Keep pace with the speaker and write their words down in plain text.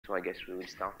I guess we will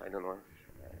start. I don't know.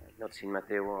 Not seen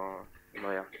Matteo or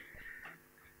Maria.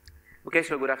 Okay,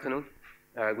 so good afternoon.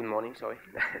 Good morning, sorry.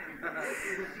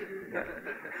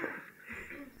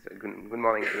 So good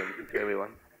morning to everyone.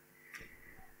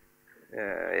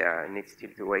 Yeah, I need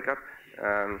still to wake up.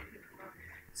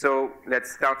 So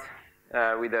let's start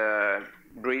with a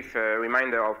brief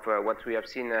reminder of what we have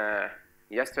seen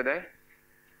yesterday.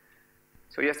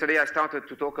 So yesterday I started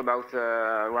to talk about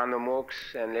random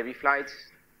walks and Levy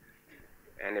flights,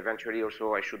 and eventually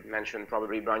also I should mention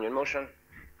probably Brownian motion.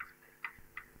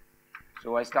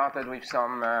 So I started with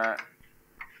some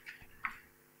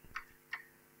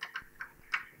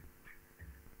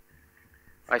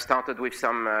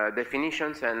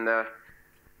definitions and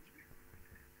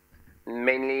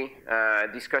mainly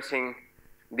discussing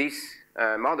this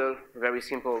model, very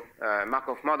simple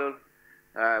Markov model,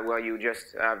 where you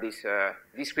just have this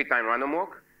discrete time random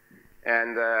walk.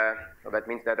 And so that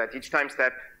means that at each time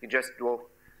step, you just draw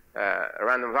a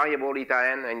random variable,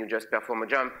 eta n, and you just perform a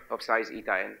jump of size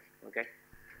eta n. Okay?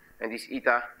 And this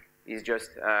eta is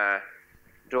just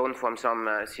drawn from some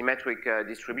symmetric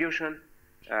distribution,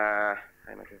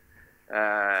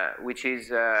 which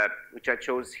I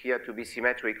chose here to be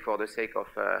symmetric for the sake of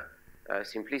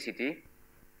simplicity.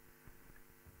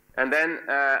 And then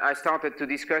I started to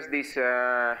discuss this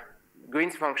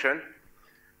Green's function,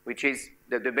 which is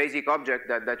the basic object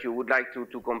that you would like to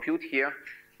compute here,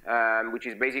 which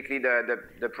is basically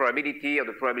the probability or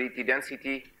the probability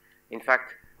density, in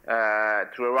fact,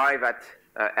 to arrive at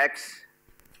x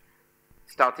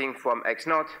starting from x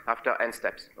naught after n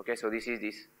steps. Okay, so this is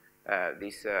this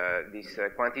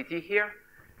quantity here.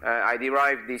 I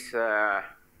derived this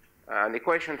an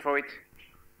equation for it,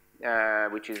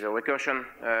 which is a recursion,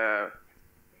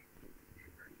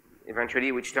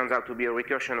 eventually, which turns out to be a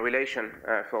recursion relation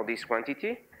for this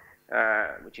quantity,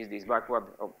 which is this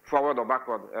forward or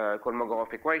backward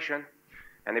Kolmogorov equation.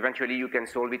 And eventually, you can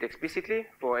solve it explicitly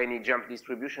for any jump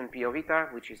distribution P of eta,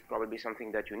 which is probably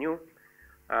something that you knew.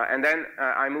 And then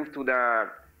I moved to the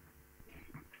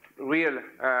real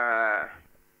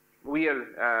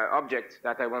object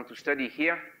that I want to study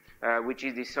here, which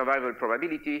is the survival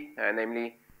probability.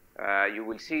 Namely, you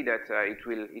will see that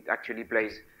it actually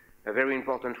plays a very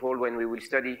important role when we will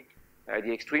study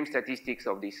the extreme statistics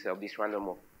of this random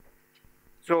walk.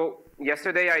 So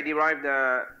yesterday I derived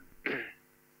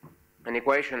an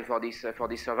equation for this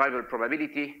survival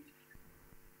probability,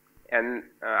 and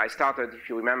I started, if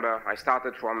you remember, I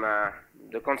started from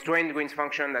the constrained Green's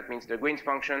function. That means the Green's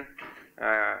function,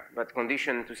 but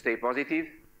conditioned to stay positive,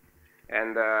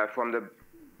 and from the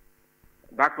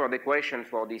backward equation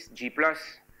for this G plus,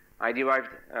 I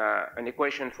derived an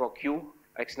equation for Q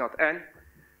x naught n.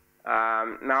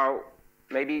 Now,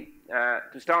 maybe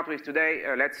to start with today,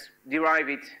 let's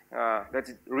rederive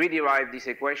this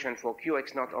equation for Q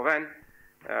x naught of n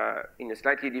in a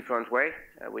slightly different way,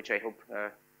 which I hope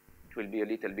it will be a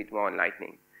little bit more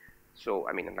enlightening. So,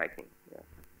 I mean, enlightening. Yeah.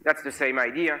 That's the same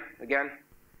idea again.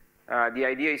 The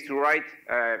idea is to write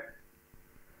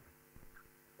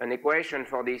an equation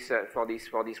for this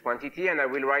quantity, and I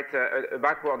will write a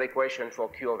backward equation for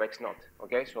Q of x naught.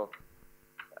 Okay, so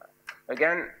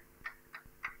again,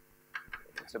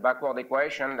 it's a backward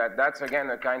equation. That's again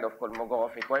a kind of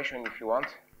Kolmogorov equation, if you want.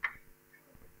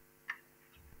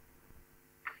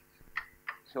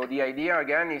 So the idea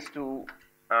again is to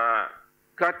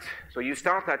cut. So you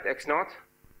start at x naught,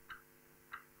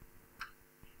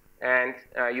 and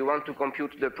you want to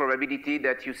compute the probability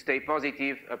that you stay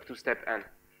positive up to step n.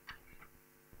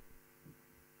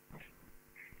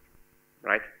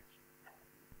 Right?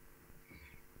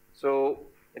 So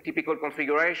a typical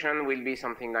configuration will be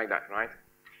something like that, right?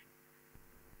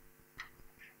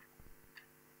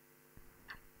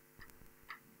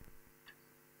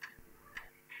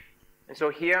 And so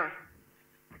here,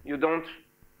 you don't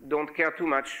care too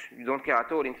much, you don't care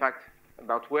at all, in fact,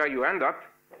 about where you end up.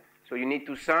 So you need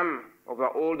to sum over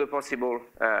all the possible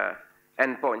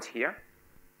endpoints here.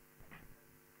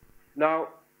 Now,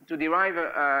 to derive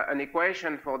an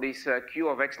equation for this Q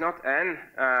of x naught n,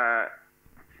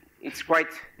 it's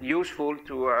quite useful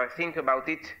to think about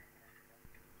it,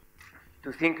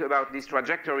 to think about this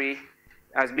trajectory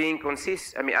as being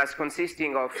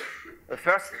consisting of a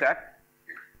first step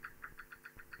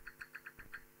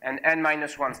and n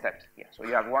minus one steps here. So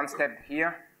you have one step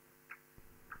here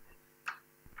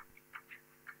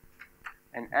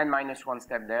and n minus one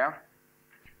step there.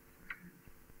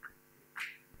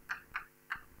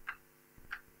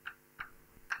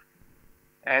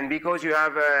 And because you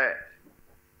have a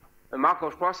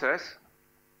Markov process,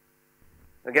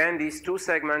 again, these two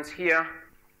segments here,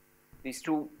 these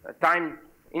two time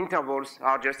intervals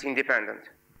are just independent.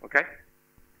 okay?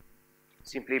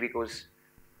 Simply because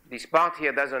this part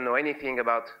here doesn't know anything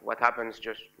about what happens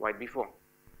just right before.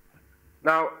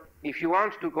 Now, if you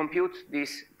want to compute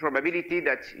this probability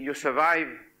that you survive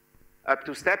up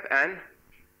to step n,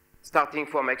 starting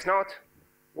from x naught,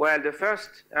 well, the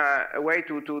first way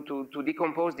to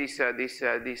decompose this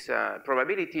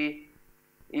probability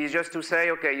is just to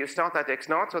say, okay, you start at x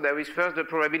naught, so there is first the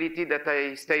probability that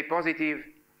I stay positive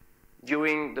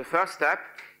during the first step,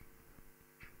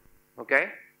 okay?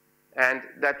 And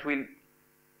that will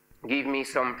give me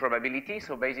some probability.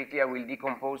 So basically, I will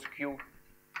decompose Q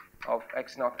of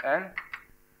x naught n.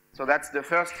 So that's the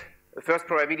first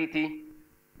probability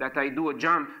that I do a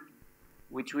jump,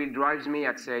 which will drives me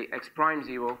at, say, x prime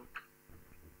 0.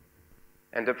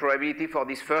 And the probability for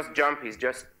this first jump is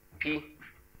just P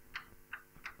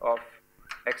of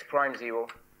x prime 0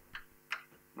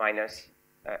 minus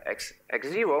x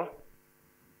 0.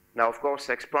 Now, of course,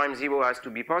 x prime 0 has to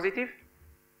be positive,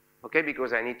 okay,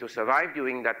 because I need to survive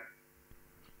during that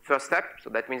first step.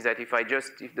 So that means that if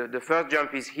the first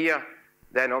jump is here,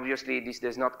 then obviously this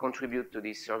does not contribute to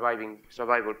this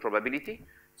survival probability.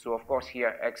 So of course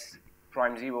here x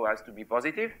prime 0 has to be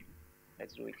positive.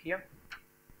 Let's do it here.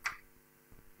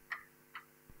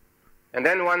 And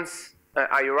then once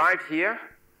I arrive here,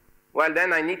 well,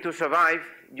 then I need to survive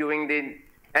during the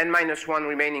n-1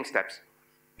 remaining steps,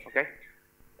 okay?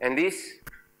 And this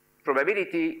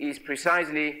probability is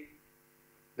precisely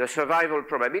the survival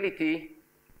probability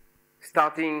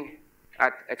starting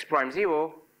at x prime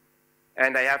 0,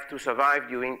 and I have to survive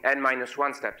during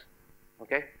n-1 steps,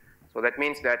 okay? So that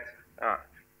means that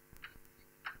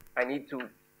I need to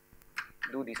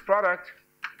do this product.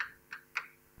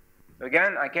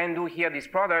 Again, I can do here this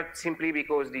product simply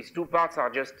because these two parts are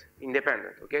just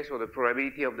independent, okay? So the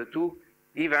probability of the two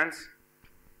events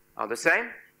are the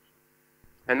same.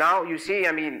 And now you see,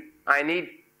 I mean, I need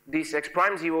this x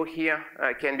prime 0 here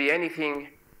can be anything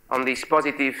on this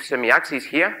positive semi-axis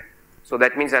here. So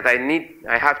that means that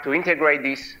I have to integrate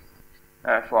this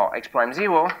for x prime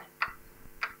 0.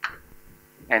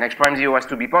 And x prime 0 has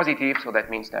to be positive, so that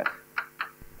means that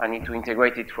I need to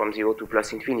integrate it from 0 to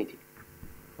plus infinity.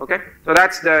 Okay? So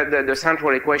that's the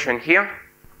central equation here.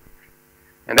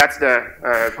 And that's the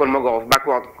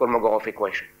backward Kolmogorov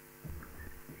equation.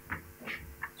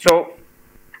 So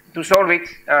to solve it,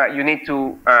 you need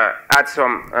to add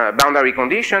some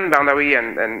boundary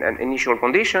and initial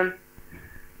condition.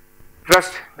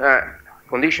 First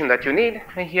condition that you need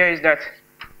here is that,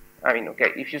 I mean,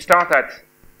 okay, if you start at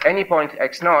any point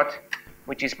x naught,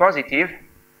 which is positive,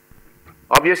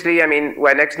 obviously, I mean,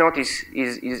 when x naught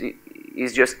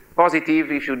is just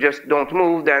positive, if you just don't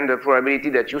move, then the probability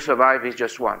that you survive is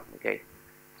just 1, okay?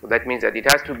 So that means that it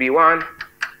has to be 1.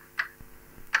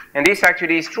 And this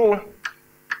actually is true,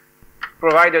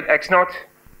 provided x naught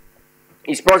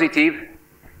is positive,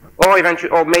 or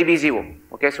eventually, or maybe 0,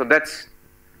 okay? So that's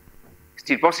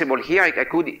still possible here. I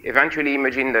could eventually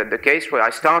imagine the case where I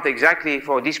start exactly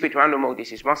for discrete random mode.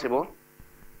 This is possible.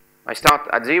 I start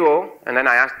at 0, and then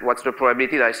I ask what's the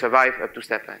probability that I survive up to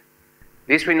step n.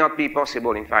 This will not be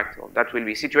possible, in fact.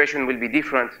 Situation will be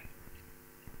different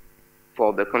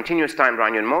for the continuous time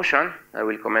Brownian motion. I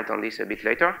will comment on this a bit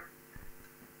later.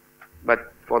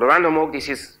 But for the random walk, this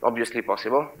is obviously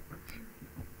possible.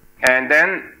 And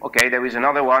then, okay, there is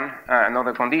another one,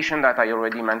 another condition that I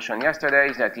already mentioned yesterday,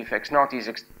 is that if x naught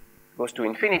goes to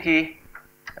infinity,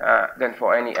 then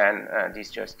for any n,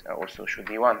 this just also should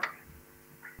be 1.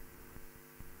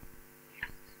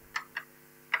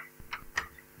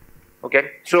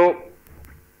 Okay, so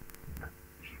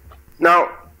now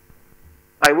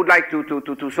I would like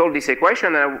to solve this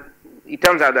equation. It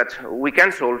turns out that we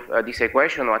can solve this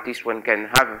equation, or at least one can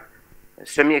have a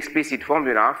semi-explicit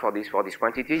formula for this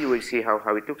quantity. You will see how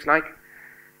it looks like.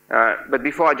 But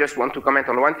before, I just want to comment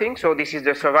on one thing. So this is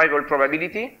the survival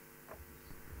probability.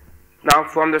 Now,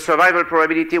 from the survival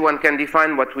probability, one can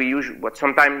define what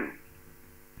sometimes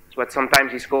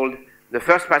is called the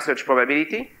first passage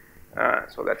probability.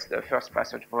 So that's the first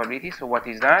passage probability. So what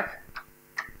is that?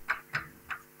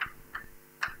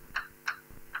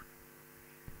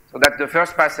 So that's the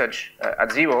first passage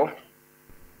at 0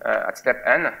 at step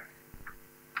n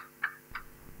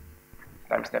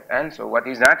times step n. So what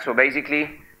is that? So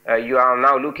basically, you are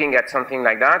now looking at something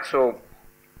like that. So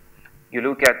you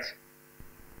look at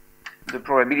the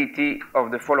probability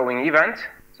of the following event.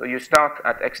 So you start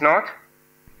at x naught,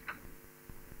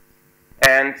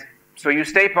 and so you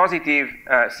stay positive,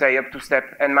 say up to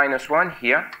step n-1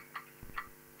 here.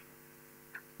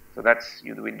 So that's,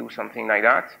 you will do something like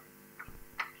that.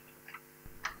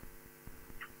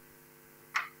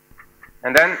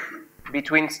 And then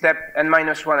between step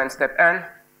n-1 and step n,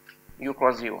 u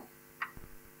cross 0.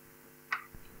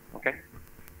 Okay?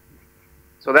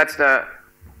 So that's the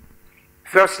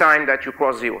first time that you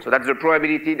cross 0. So that's the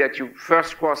probability that you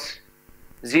first cross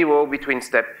 0 between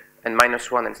step n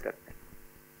minus 1 and step n.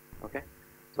 Okay?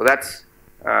 So that's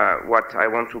what I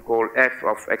want to call f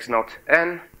of x naught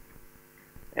n.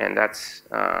 And that's,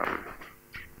 I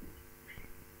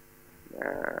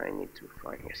need to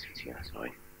find, yes, it's here,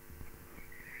 sorry.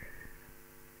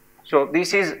 So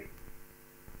this is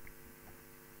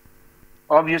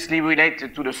obviously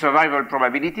related to the survival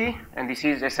probability, and this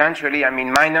is essentially, I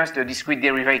mean, minus the discrete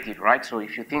derivative, right? So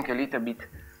if you think a little bit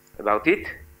about it,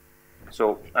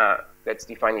 so let's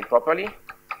define it properly.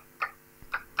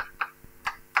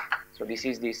 So this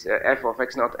is this f of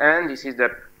x naught n. This is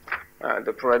the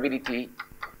probability.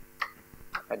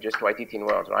 I just write it in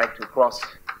words, right? To cross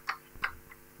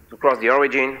the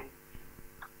origin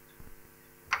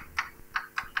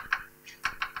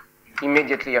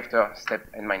immediately after step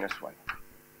n minus 1.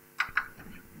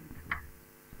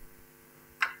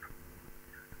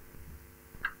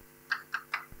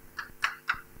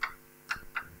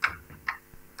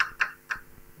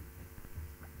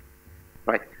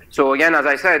 Right. So again, as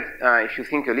I said, if you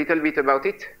think a little bit about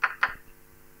it,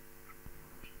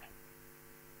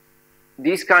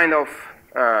 these kind of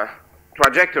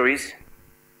trajectories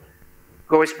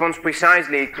corresponds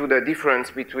precisely to the difference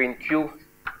between q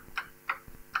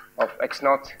of x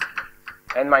naught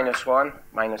n minus 1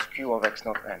 minus q of x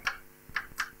naught n.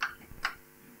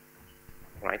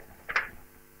 Right?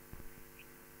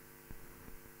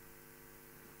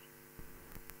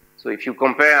 So if you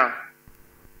compare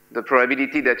the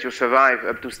probability that you survive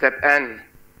up to step n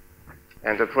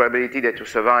and the probability that you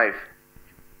survive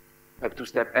up to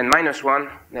step n minus 1,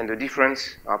 then the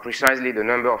difference are precisely the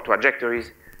number of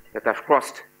trajectories that have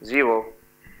crossed 0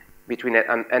 between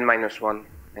n minus 1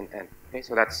 and n. Okay,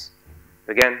 so that's,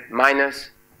 again,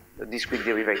 minus the discrete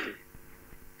derivative.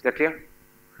 Is that clear?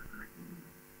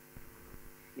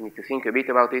 You need to think a bit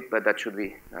about it, but that should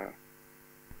be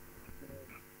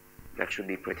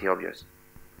pretty obvious.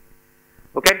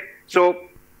 Okay, so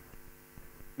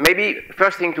maybe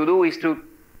first thing to do is to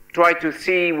try to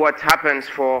see what happens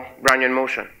for Brownian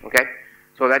motion, okay?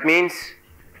 So that means,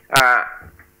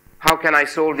 how can I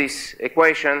solve this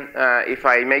equation if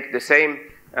I make the same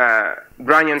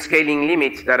Brownian scaling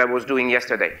limit that I was doing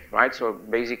yesterday, right? So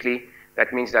basically,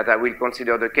 that means that I will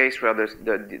consider the case where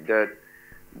the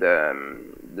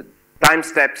time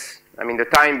steps, I mean the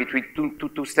time between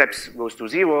two steps goes to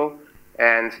 0,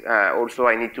 and also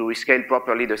I need to rescale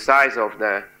properly the size of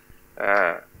the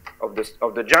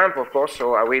jump, of course.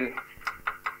 So I will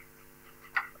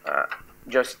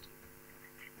just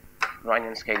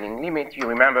Brownian scaling limit. You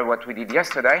remember what we did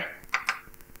yesterday.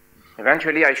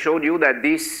 Eventually, I showed you that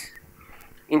this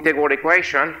integral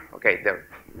equation, okay,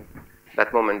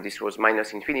 that moment this was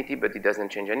minus infinity, but it doesn't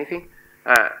change anything,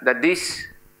 that this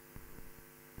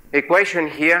equation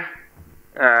here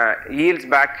yields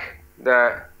back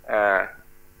the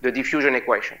diffusion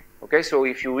equation. Okay, so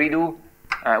if you redo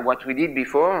what we did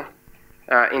before,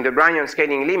 in the Brownian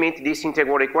scaling limit, this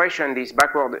integral equation, this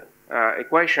backward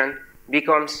equation,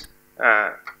 becomes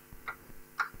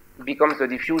the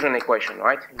diffusion equation,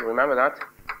 right? You remember that?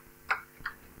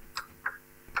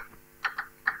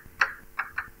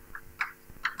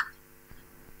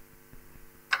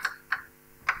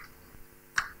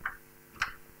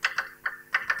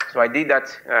 So I did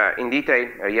that in detail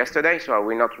yesterday, so I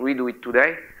will not redo it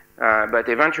today. But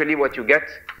eventually what you get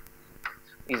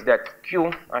is that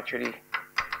Q actually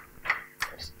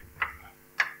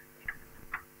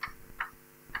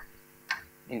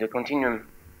in the continuum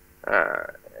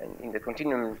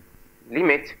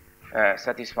limit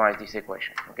satisfies this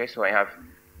equation. Okay, so I have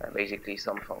basically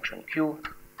some function Q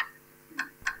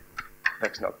of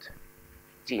x naught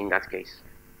t in that case.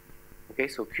 Okay,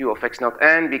 so Q of x naught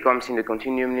n becomes in the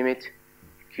continuum limit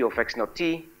Q of x naught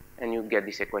t, and you get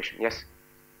this equation. Yes?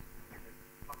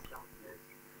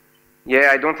 Yeah,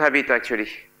 I don't have it actually.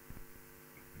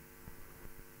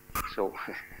 So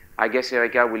I guess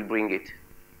Erika will bring it.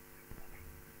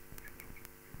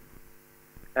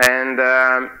 And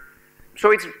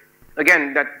so it's,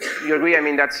 again, that you agree, I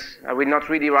mean, that's, I will not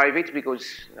rederive it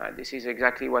because this is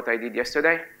exactly what I did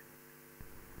yesterday.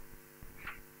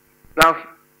 Now,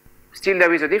 still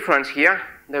there is a difference here.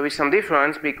 There is some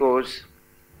difference because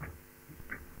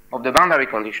of the boundary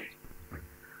conditions.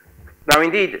 Now,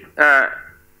 indeed,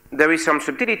 there is some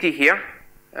subtlety here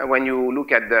when you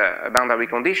look at the boundary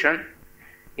condition.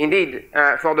 Indeed,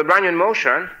 for the Brownian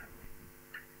motion,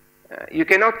 you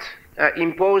cannot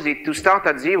impose it to start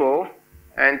at 0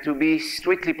 and to be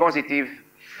strictly positive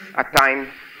at time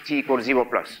t equals 0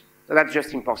 plus. that's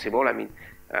just impossible. I mean,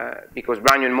 because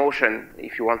Brownian motion,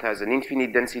 if you want, has an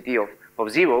infinite density of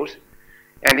zeros.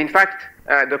 And in fact,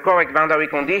 the correct boundary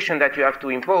condition that you have to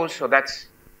impose, so that's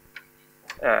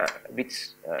a bit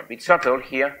subtle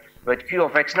here, but Q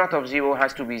of x naught of 0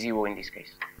 has to be 0 in this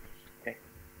case. Okay?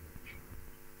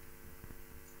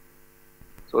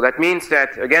 So that means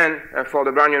that, again, for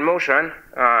the Brownian motion,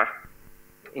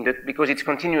 because it's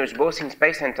continuous both in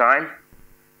space and time,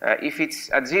 if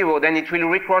it's at 0, then it will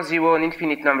recross 0 an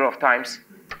infinite number of times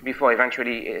before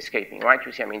eventually escaping, right?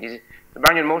 You see, I mean, the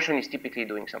Brownian motion is typically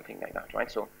doing something like that, right?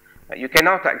 So you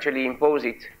cannot actually impose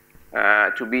it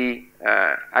to be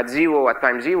at 0 at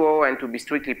time 0 and to be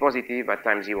strictly positive at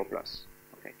time 0 plus.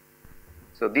 Okay.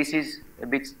 So this is a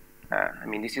bit, I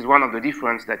mean, this is one of the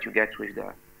difference that you get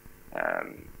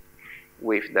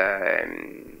with the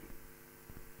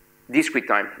discrete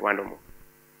time random walk.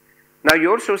 Now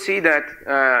you also see that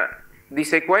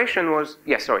this equation was,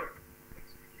 yes, sorry.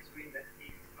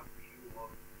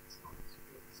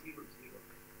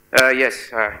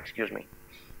 Yes, excuse me.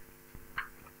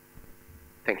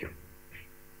 Thank you.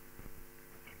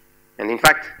 And in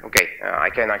fact, okay, I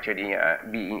can actually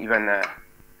be even,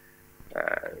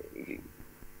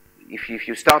 if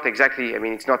you start exactly, I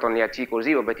mean, it's not only at t equals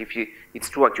 0, but it's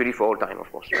true actually for all time,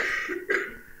 of course. Right?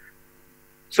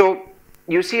 So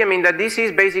you see, I mean, that this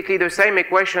is basically the same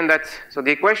equation so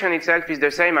the equation itself is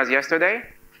the same as yesterday.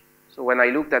 So when I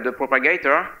looked at the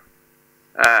propagator,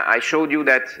 I showed you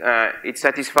that it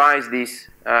satisfies this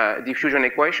diffusion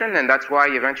equation, and that's why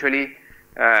eventually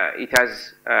it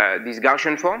has this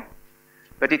Gaussian form.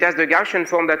 But it has the Gaussian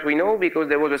form that we know because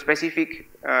there was a specific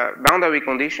boundary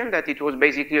condition that it was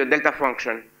basically a delta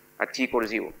function at t equals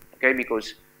 0. Okay,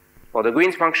 because for the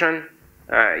Green's function,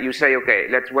 you say, okay,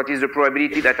 what is the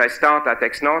probability that I start at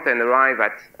x naught and arrive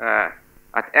at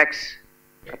x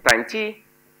at time t?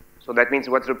 So that means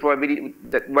what's the probability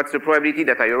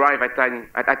that I arrive at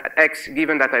x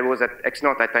given that I was at x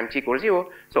naught at time t equals 0?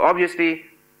 So obviously,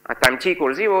 at time t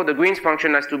equals 0, the Green's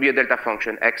function has to be a delta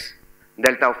function,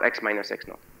 delta of x minus x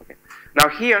naught. Okay. Now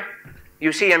here,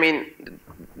 you see, I mean,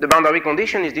 the boundary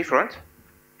condition is different.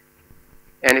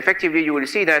 And effectively, you will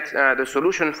see that the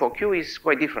solution for Q is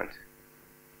quite different.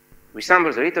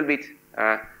 Resembles a little bit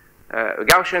a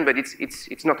Gaussian, but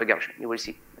it's not a Gaussian. You will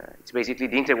see. It's basically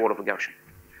the integral of a Gaussian.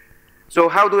 So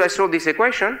how do I solve this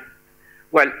equation?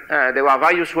 Well, there are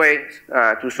various ways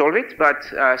to solve it, but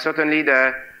certainly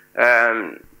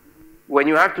when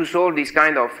you have to solve this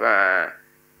kind of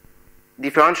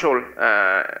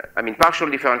partial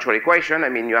differential equation, I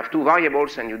mean, you have two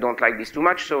variables and you don't like this too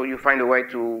much, so you find a way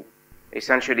to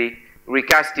essentially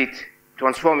recast it,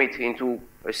 transform it into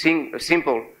a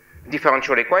simple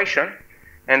differential equation.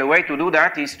 And the way to do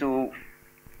that is to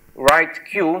write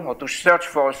Q, or to search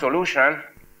for a solution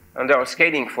under a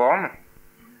scaling form.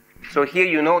 So here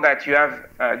you know that you have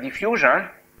diffusion,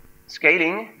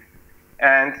 scaling,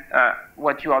 and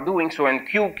what you are doing, so in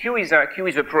Q is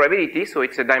a probability, so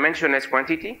it's a dimensionless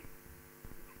quantity.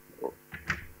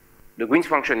 The Green's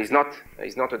function is not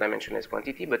a dimensionless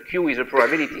quantity, but Q is a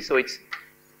probability, so it's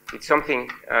something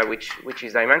which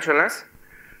is dimensionless.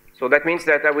 So that means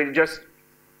that I will just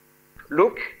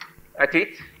look at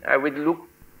it. I will look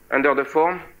under the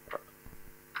form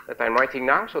that I'm writing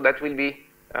now. So that will be,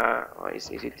 is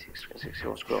it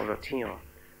x0 square over t or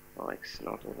x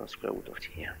naught over square root of t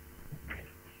here?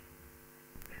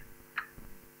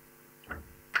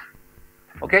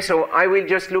 Okay, so I will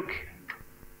just look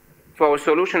for a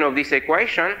solution of this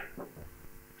equation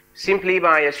simply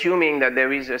by assuming that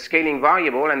there is a scaling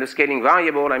variable, and the scaling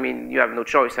variable, I mean, you have no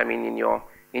choice. I mean, in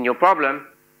your problem,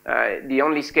 the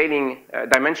only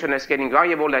dimensionless scaling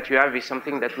variable that you have is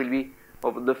something that will be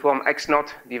of the form x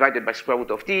naught divided by square root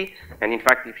of t. And in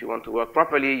fact, if you want to work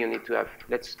properly, you need to have,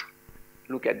 let's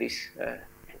look at this.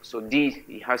 So d,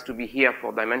 it has to be here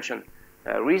for dimension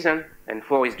reason, and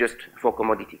 4 is just for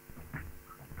commodity.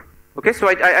 Okay, so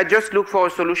I just look for a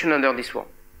solution under this form.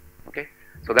 Okay,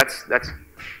 so that's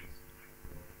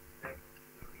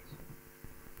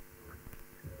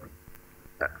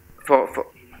for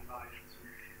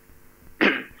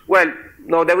well,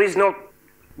 no, there is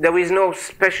no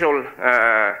special.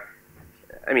 I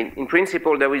mean, in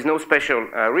principle, there is no special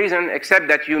reason, except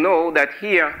that you know that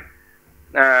here,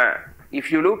 if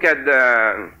you look at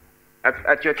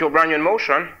your Brownian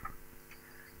motion,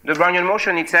 the Brownian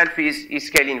motion itself is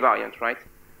scale invariant, right?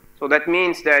 So that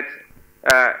means that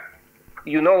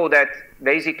you know that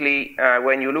basically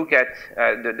when you look at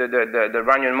the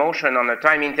Brownian motion on a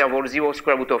time interval 0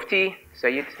 square root of t,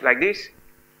 say it like this.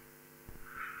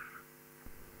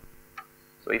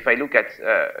 So if I look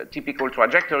at typical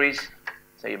trajectories,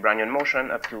 say a Brownian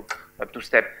motion up to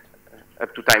step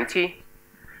up to time t,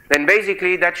 then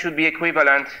basically that should be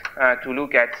equivalent to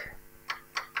look at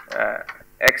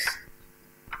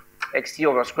xt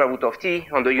over square root of t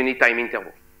on the unit time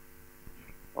interval.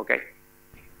 Okay.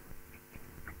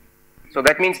 So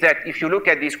that means that if you look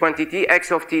at this quantity,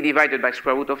 x of t divided by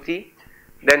square root of t,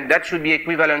 then that should be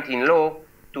equivalent in law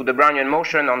to the Brownian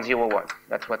motion on 0, 1.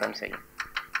 That's what I'm saying.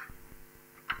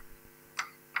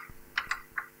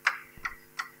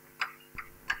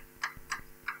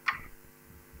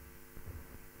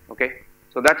 Okay,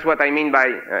 so that's what I mean by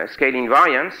scale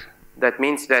invariance. That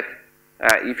means that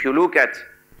if you look at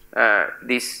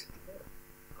these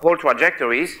whole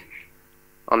trajectories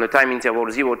on the time interval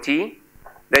 0, t,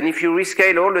 then if you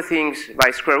rescale all the things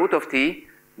by square root of t,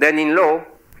 then in law,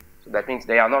 so that means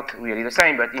they are not really the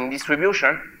same, but in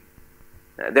distribution,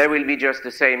 they will be just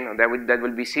the same, that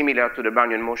will be similar to the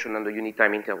Brownian motion on the unit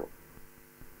time interval.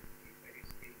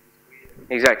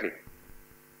 Exactly.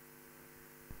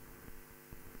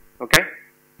 Okay?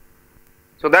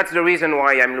 So that's the reason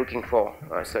why I'm looking for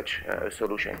such a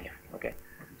solution here. Okay?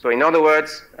 So in other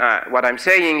words, what I'm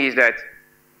saying is that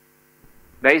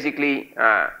basically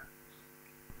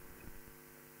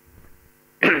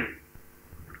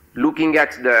looking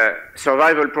at the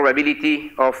survival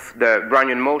probability of the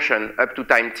Brownian motion up to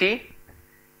time t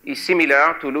is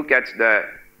similar to look at the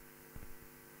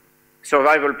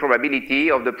survival probability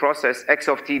of the process x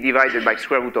of t divided by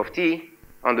square root of t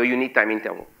on the unit time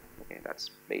interval. Okay,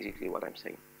 that's basically what I'm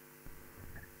saying.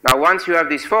 Now, once you have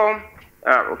this form,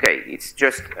 okay, it's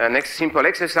just a simple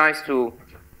exercise to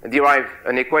derive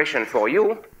an equation for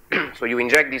u. So you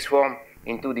inject this form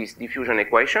into this diffusion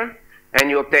equation, and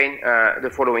you obtain the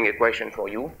following equation for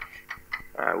u,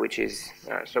 which is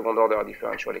second order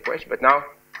differential equation. But now,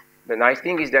 the nice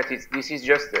thing is that this is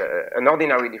just an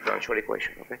ordinary differential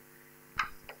equation. Okay?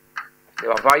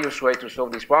 There are various ways to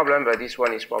solve this problem, but this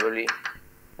one is probably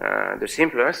the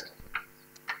simplest.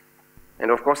 And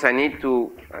of course, I need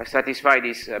to satisfy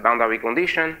this boundary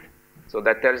condition. So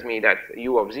that tells me that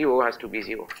u of 0 has to be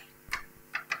 0.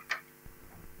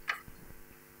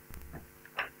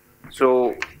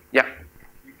 So, yeah.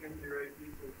 You can derive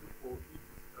this also for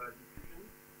heat diffusion,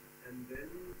 and then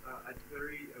at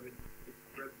very, I mean, it's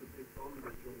perhaps the same form,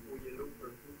 but your yellow, for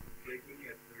instance, is breaking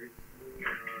at very small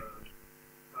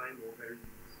time or very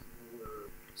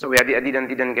small. Sorry, I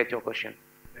didn't get your question.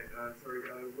 Okay, sorry,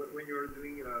 when you're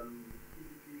doing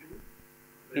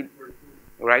heat diffusion,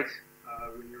 right?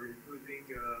 When you're imposing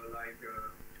like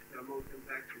thermal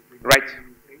contact between right,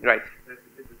 things, right. That's a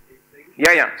bit the same thing.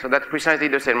 Yeah, yeah. So that's precisely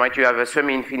the same, right? You have a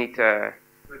semi-infinite.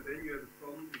 But then you have a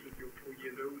problem because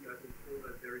your yellow doesn't fall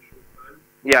at very short time.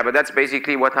 Yeah, but that's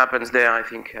basically what happens there, I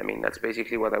think. I mean, that's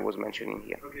basically what I was mentioning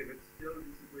here. Okay, but still,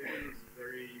 this equation is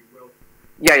very well.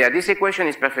 Yeah, yeah. This equation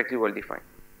is perfectly well defined.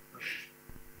 Okay.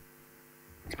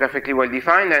 It's perfectly well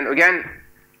defined, and again,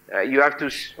 you have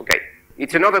to. Okay,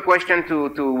 it's another question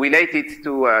to relate it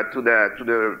to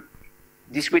the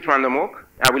discrete random walk.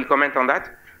 I will comment on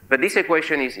that. But this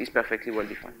equation is perfectly well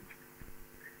defined.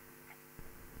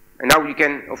 And now you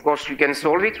can, of course, you can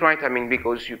solve it, right? I mean,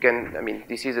 because you can, I mean,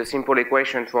 this is a simple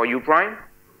equation for u prime,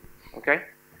 okay?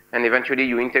 And eventually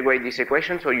you integrate this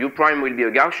equation, so u prime will be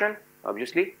a Gaussian,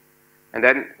 obviously. And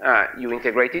then you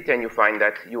integrate it and you find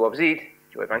that u of z,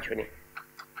 you eventually,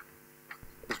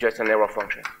 it's just an error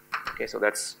function. Okay, so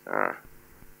that's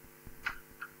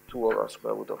 2 over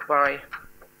square root of pi,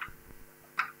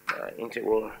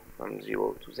 integral from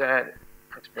 0 to z,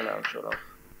 exponential of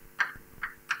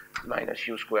minus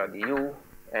u squared du,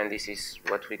 and this is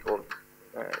what we call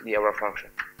the error function.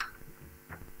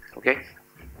 Okay?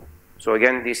 So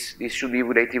again, this should be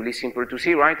relatively simple to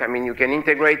see, right? I mean, you can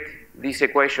integrate this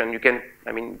equation. You can,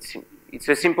 I mean, it's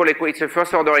a simple equation. It's a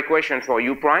first order equation for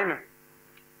u prime,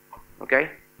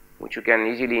 okay? Which you can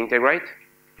easily integrate,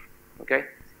 okay?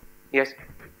 Yes?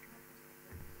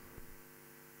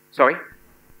 Sorry?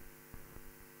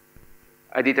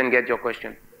 I didn't get your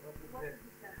question.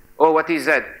 Oh, what is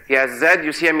z? Yeah, z,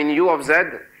 you see, I mean, u of z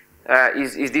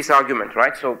is this argument,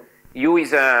 right? So u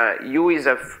is a,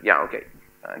 yeah, okay.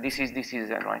 This is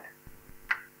z, right?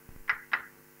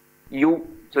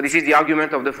 U, so this is the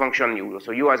argument of the function u.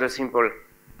 So u as a single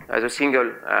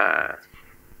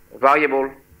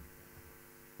variable.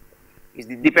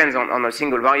 It depends on a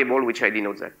single variable, which I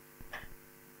denote z.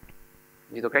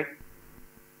 Is it okay?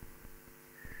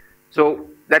 So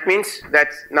that means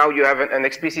that now you have an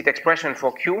explicit expression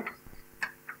for q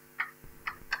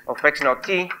of x naught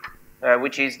t,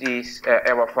 which is this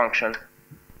error function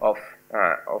of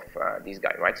this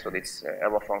guy, right? So it's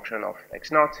error function of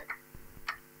x naught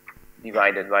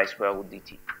divided by square root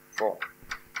dt. 4.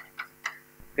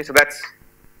 Okay, so that's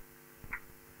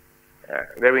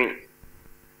very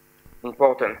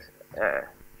important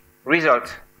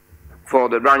result for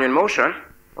the Brownian motion.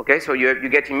 Okay, so you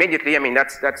get immediately, I mean,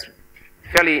 that's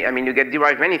fairly, I mean, you get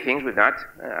derived many things with that.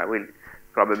 I will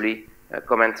probably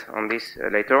comment on this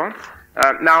later on.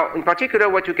 Now, in particular,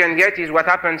 what you can get is what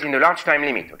happens in the large time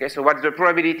limit. Okay, so what's the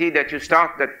probability that you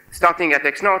starting at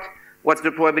x naught, what's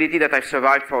the probability that I've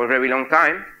survived for a very long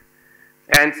time?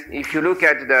 And if you look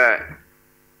at the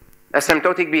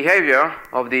asymptotic behavior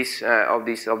of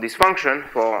this function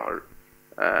for,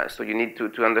 so you need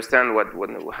to understand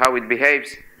how it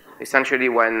behaves. Essentially,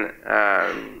 when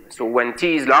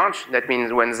t is large, that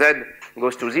means when z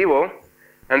goes to 0,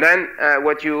 and then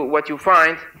what you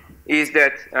find is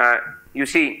that you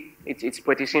see it's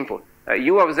pretty simple.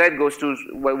 U of z goes to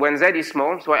when z is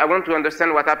small. So I want to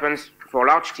understand what happens for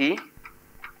large t.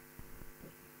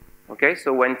 Okay,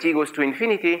 so when t goes to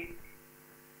infinity,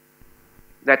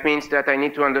 that means that I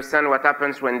need to understand what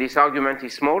happens when this argument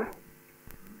is small.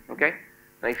 Okay,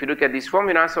 now if you look at this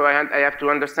formula, so I have to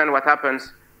understand what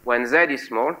happens when z is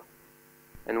small.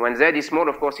 And when z is small,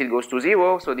 of course, it goes to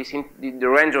 0. So the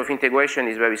range of integration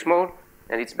is very small.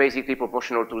 And it's basically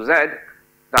proportional to z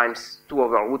times 2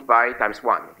 over root pi times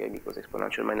 1. Okay, because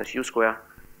exponential minus u squared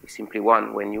is simply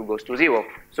 1 when u goes to 0.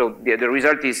 So the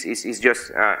result is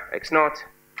just x naught.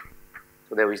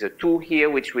 So there is a 2 here,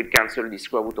 which will cancel the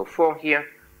square root of 4 here.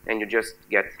 And you just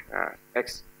get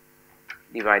x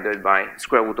divided by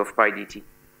square root of pi dt.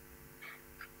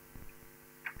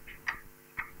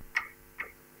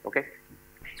 Okay?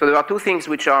 So there are two things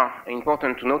which are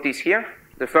important to notice here.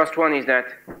 The first one is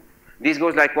that this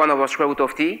goes like 1 over square root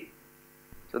of t.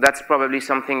 So that's probably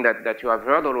something that you have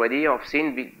heard already or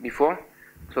seen before.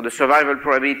 So the survival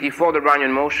probability for the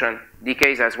Brownian motion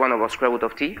decays as 1 over square root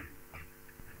of t.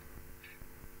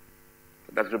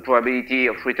 That's the probability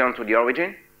of return to the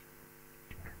origin.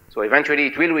 So eventually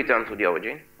it will return to the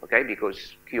origin, okay,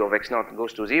 because q of x naught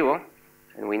goes to 0.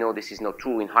 And we know this is not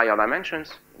true in higher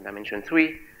dimensions. In dimension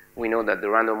 3, we know that the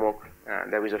random walk,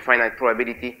 there is a finite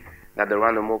probability that the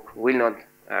random walk will not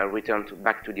return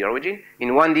back to the origin. In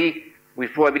 1D,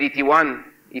 with probability 1,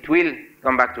 it will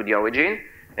come back to the origin.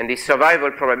 And this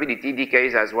survival probability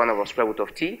decays as 1 over square root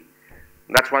of t.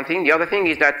 That's one thing. The other thing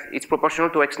is that it's proportional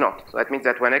to x naught. So that means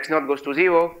that when x naught goes to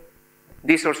 0,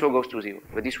 this also goes to 0.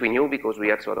 But this we knew because we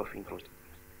had sort of imposed it.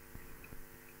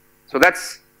 So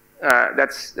that's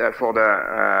for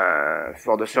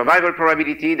the survival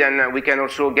probability. Then we can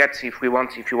also get, if you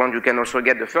want, you can also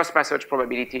get the first passage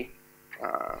probability.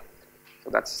 So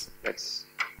that's.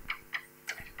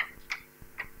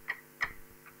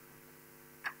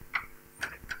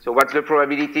 So what's the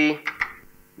probability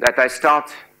that I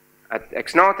start at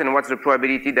x naught, and what's the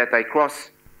probability that I cross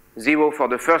 0 for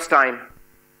the first time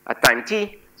at time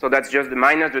t? So that's just the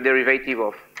minus the derivative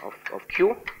of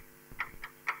q.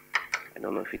 I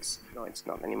don't know if it's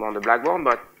not anymore on the blackboard,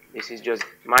 but this is just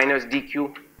minus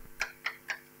dq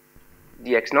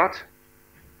dx naught.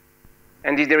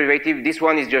 And this derivative, this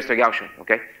one is just a Gaussian,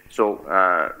 okay? So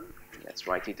let's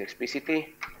write it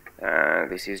explicitly.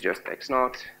 This is just x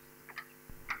naught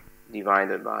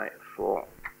divided by 4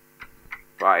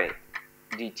 pi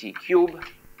dt cube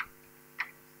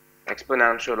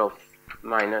exponential of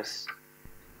minus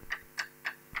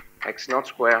x naught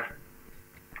square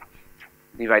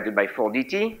divided by 4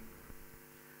 dt.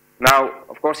 Now,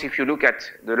 of course, if you look at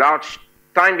the large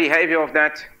time behavior of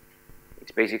that,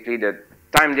 it's basically the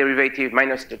time derivative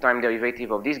minus the time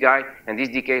derivative of this guy, and this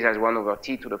decays as 1 over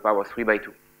t to the power 3 by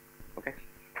 2. Okay?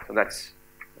 So that's,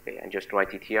 okay, I just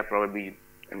write it here. Probably,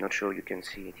 I'm not sure you can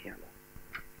see it here.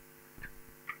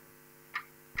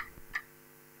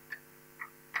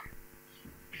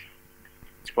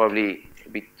 It's probably a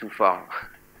bit too far.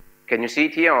 Can you see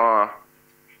it here or?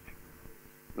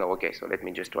 No, okay, so let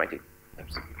me just write it.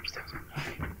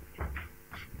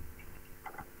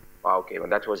 Okay, well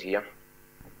that was here.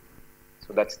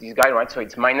 So that's this guy, right? So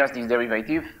it's minus this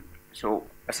derivative. So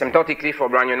asymptotically for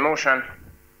Brownian motion,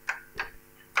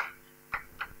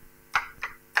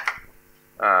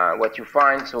 what you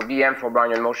find, so Bm for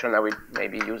Brownian motion, I will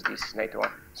maybe use this later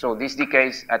on. So this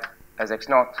decays as x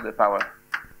naught to the power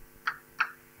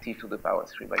t to the power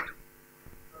 3 by 2.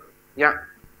 Yeah? I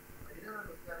didn't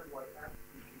understand why f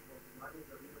equals minus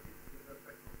the derivative with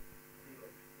respect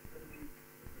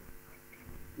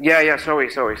to 0. Yeah,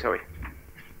 sorry.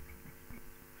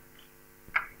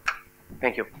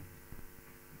 Thank you.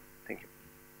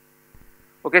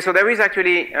 Okay, so there is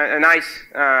actually a nice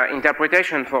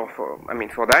interpretation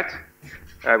for that,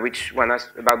 which one has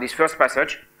about this first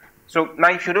passage. So now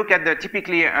if you look at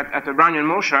typically at a Brownian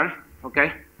motion,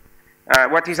 okay,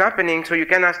 what is happening, so you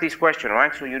can ask this question,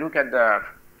 right? So you look at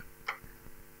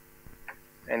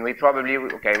and we probably,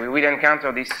 okay, we will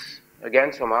encounter this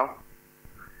again somehow.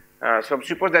 So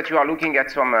suppose that you are looking at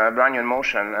some Brownian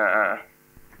motion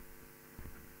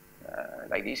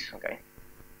like this, okay?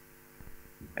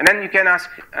 And then you can ask,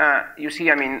 you see,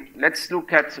 I mean, let's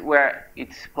look at where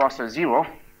it crosses 0.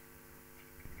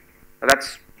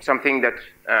 That's something that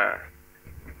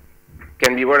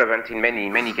can be relevant in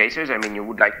many cases. I mean, you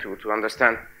would like to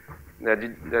understand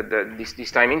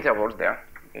these time intervals there.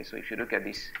 Okay, so if you look at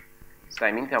these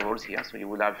time intervals here, so you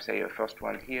would have, say, a first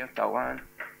one here, tau 1,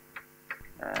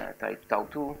 type tau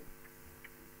 2,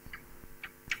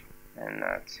 and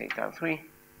say tau 3.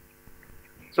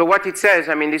 So what it says,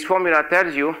 I mean, this formula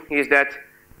tells you is that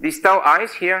these tau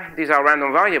i's here, these are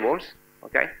random variables,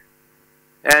 okay?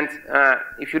 And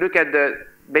if you look at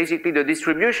basically the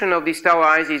distribution of these tau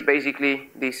i's is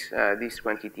basically this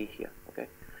quantity here, okay?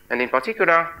 And in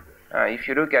particular, if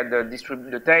you look at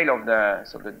the tail of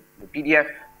the PDF,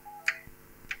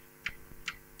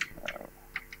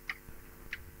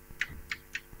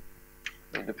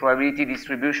 the probability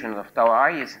distribution of tau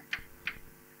i's,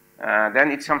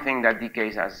 then it's something that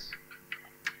decays as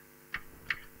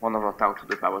 1 over tau to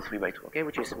the power 3 by 2, okay,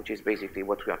 which is basically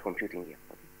what we are computing here.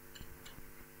 Okay?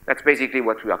 That's basically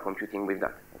what we are computing with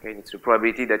that. Okay, it's the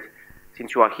probability that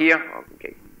since you are here,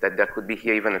 okay, that there could be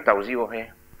here even a tau 0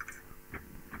 here.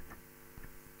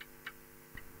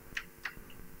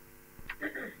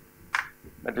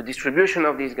 But the distribution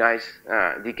of these guys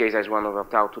decays as 1 over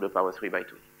tau to the power 3 by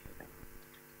 2.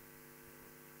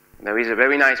 There is a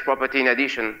very nice property in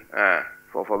addition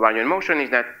for Brownian motion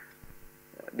is that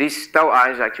these tau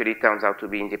i's actually turns out to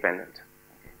be independent.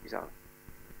 Okay.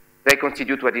 They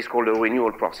constitute what is called a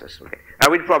renewal process. Okay. I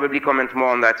will probably comment more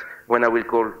on that when I will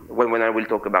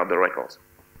talk about the records.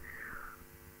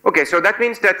 Okay, so that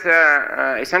means that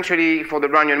essentially for the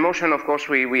Brownian motion, of course,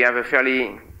 we have a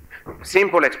fairly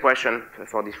simple expression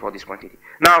for this quantity.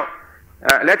 Now,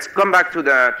 let's come back to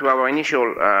our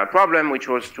initial problem, which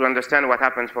was to understand what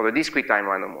happens for the discrete time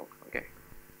random walk. Okay,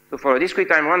 so for a discrete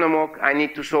time random walk, I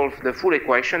need to solve the full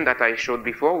equation that I showed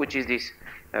before, which is this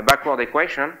backward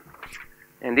equation,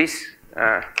 and this,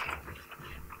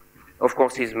 of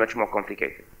course, is much more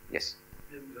complicated. Yes.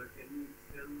 And can you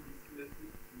extend this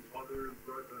method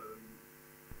to other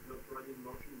not Brownian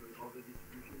motion, but other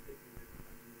distribution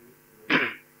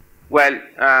techniques? Well,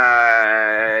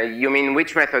 you mean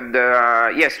which method?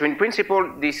 Yes, so in principle,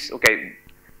 this, okay,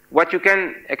 what you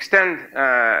can extend,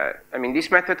 I mean,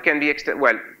 this method can be extended,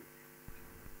 well,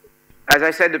 as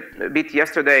I said a bit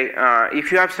yesterday,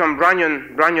 if you have some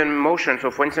Brownian motion, so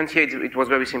for instance here it was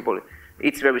very simple.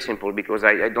 It's very simple because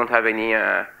I don't have any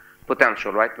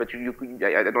potential, right? But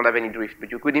I don't have any drift.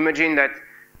 But you could imagine that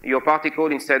your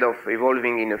particle, instead of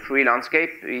evolving in a free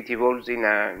landscape, it evolves in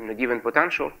a given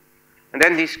potential. And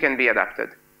then this can be adapted.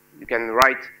 You can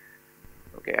write,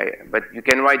 okay, but you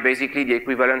can write basically the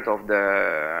equivalent of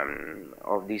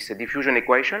of this diffusion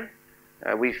equation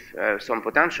with some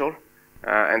potential,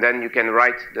 and then you can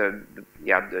write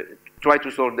try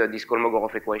to solve this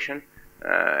Kolmogorov equation,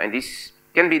 and this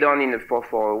can be done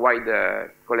for a wide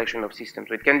collection of systems.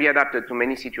 So it can be adapted to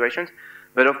many situations,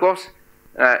 but of course,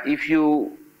 if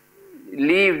you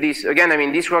leave this again, I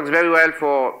mean, this works very well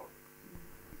for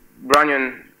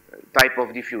Brownian type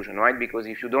of diffusion, right? Because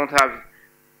if you don't have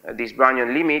this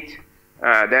Brownian limit,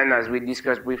 then as we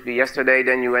discussed briefly yesterday,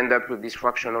 then you end up with this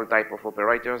fractional type of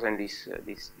operators, and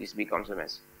this becomes a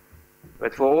mess.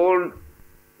 But for all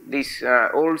these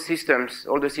all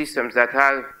the systems that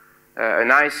have a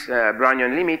nice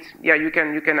Brownian limit, yeah, you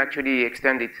can actually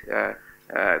extend it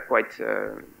quite.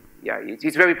 Yeah, it's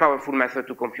a very powerful method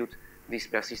to compute these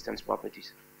persistence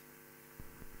properties.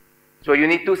 So you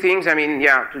need two things. I mean,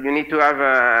 yeah, you need to have.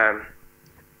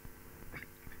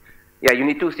 Yeah, you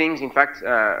need two things. In fact,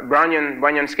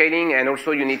 Brownian scaling, and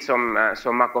also you need some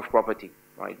Markov property,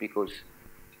 right? Because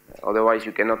otherwise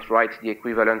you cannot write the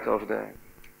equivalent of the.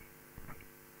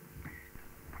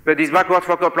 But this backward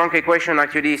Fokker-Planck equation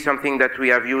actually is something that we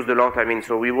have used a lot. I mean,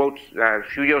 so we wrote a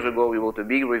few years ago. We wrote a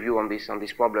big review on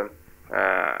this problem.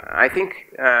 I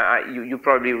think you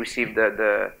probably received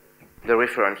the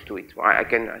reference to it. I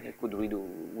could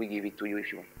give it to you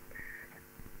if you want.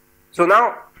 So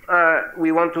now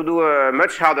we want to do a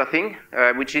much harder thing,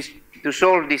 which is to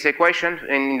solve this equation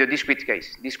in the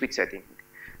discrete setting.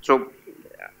 So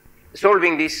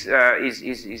solving this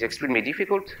is extremely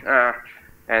difficult,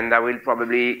 and I will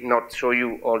probably not show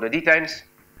you all the details,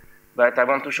 but I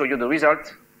want to show you the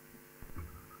result.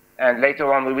 And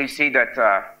later on, we will see that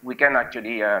we can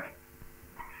actually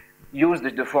use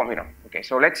the formula. Okay,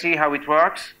 so let's see how it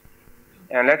works,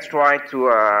 and let's try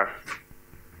to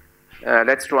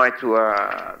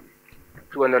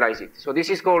to analyze it. So this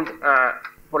is called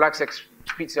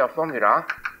Pollack-Spitzer formula.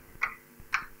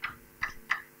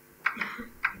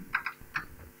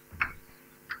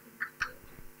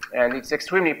 And it's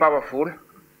extremely powerful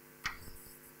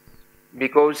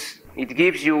because it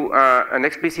gives you an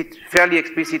explicit, fairly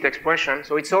explicit expression.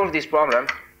 So it solves this problem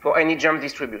for any jump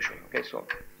distribution. Okay, so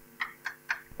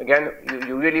again,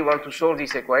 you really want to solve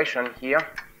this equation here.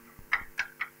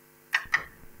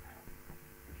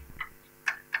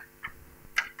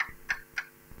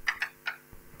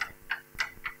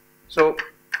 So,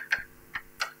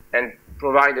 and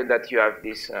provided that you have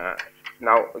this,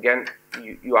 now again,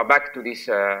 you are back to this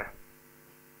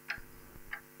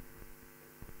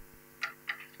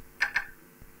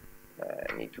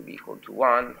need to be equal to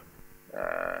 1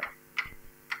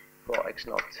 for x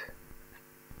naught,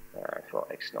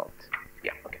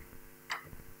 yeah, okay.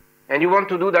 And you want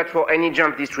to do that for any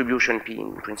jump distribution P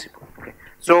in principle, okay.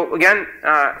 So again,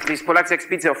 this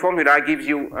Pollack-Spitzer formula gives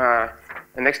you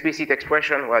an explicit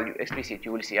expression. Well, explicit,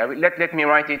 you will see. Let me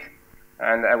write it,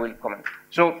 and I will comment.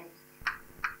 So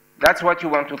that's what you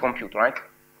want to compute, right?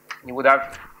 You would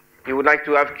like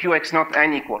to have Qx naught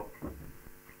n equal.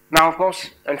 Now, of course,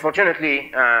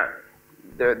 unfortunately,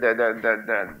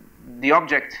 the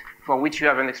object for which you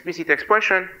have an explicit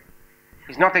expression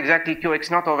is not exactly Qx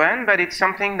naught of n, but it's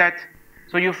something that.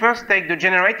 So you first take the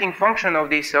generating function of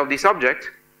this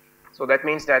object. So that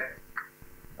means that.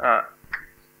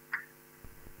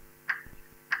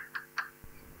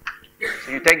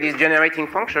 So you take this generating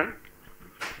function,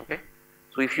 okay?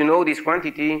 So if you know this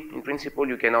quantity, in principle,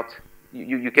 you cannot,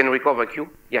 you can recover Q.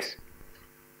 Yes?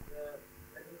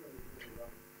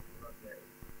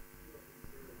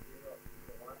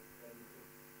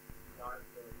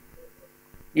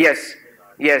 Yes,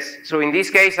 yes. So in this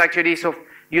case, actually, so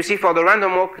you see for the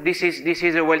random walk, this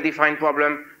is a well-defined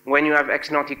problem when you have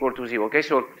x not equal to 0, okay?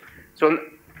 So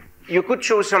you could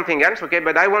choose something else, okay?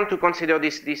 But I want to consider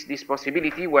this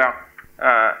possibility where,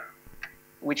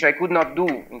 which I could not do,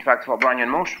 in fact, for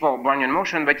Brownian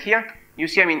motion. But here, you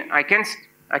see, I mean, I can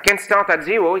start at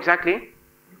 0 exactly,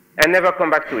 and never come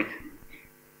back to it,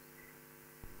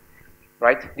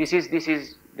 right? This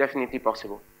is definitely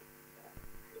possible.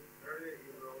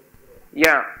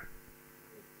 Yeah.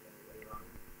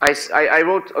 I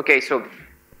wrote, okay, so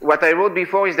what I wrote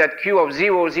before is that Q of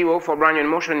 0, 0 for Brownian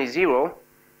motion is 0.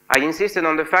 I insisted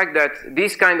on the fact that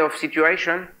this kind of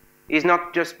situation is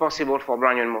not just possible for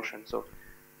Brownian motion. So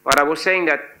what I was saying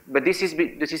that, but this is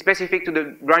specific to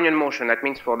the Brownian motion. That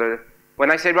means for the,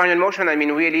 when I say Brownian motion, I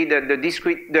mean really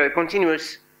the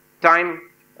continuous time,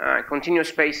 continuous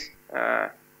space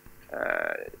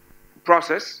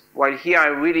process, while here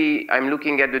I'm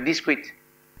looking at the discrete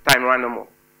time random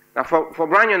walk. Now for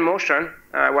Brownian motion,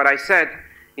 what I said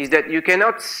is that you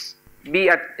cannot be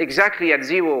exactly at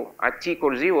 0 at t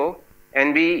equals 0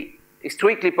 and be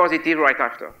strictly positive right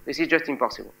after. This is just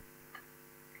impossible.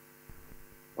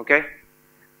 Okay?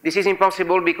 This is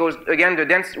impossible because, again,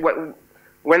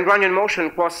 when Brownian motion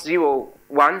crosses 0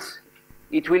 once,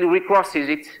 it will recrosses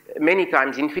it many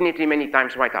times, infinitely many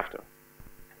times right after.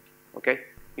 Okay?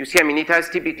 You see, I mean, it has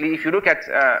typically, if you look at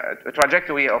a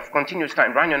trajectory of continuous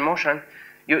time Brownian motion,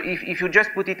 if you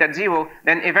just put it at 0,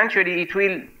 then eventually it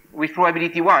will, with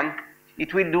probability 1,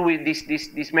 it will do with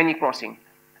this many crossing.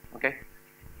 Okay?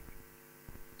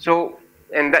 So,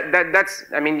 and that's,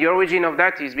 I mean, the origin of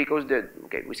that is because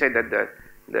we said that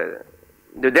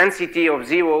the density of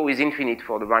 0 is infinite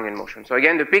for the Brownian motion. So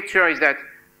again, the picture is that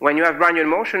when you have Brownian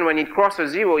motion, when it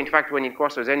crosses 0, in fact, when it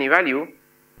crosses any value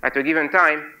at a given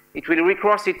time, it will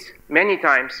recross it many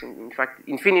times, in fact,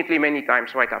 infinitely many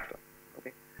times right after.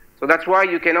 Okay? So that's why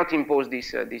you cannot impose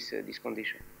this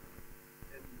condition.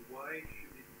 And why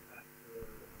should it at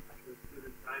a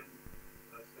certain time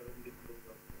suddenly blow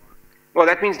up? Well,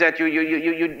 that means that you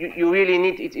really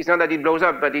need, it's not that it blows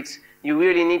up, but you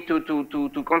really need to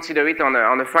consider it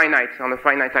on a finite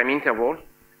time interval,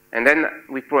 and then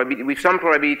with some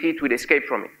probability it will escape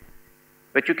from it.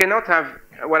 But you cannot have,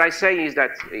 what I say is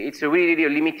that it's really a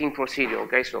limiting procedure,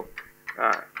 okay? So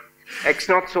x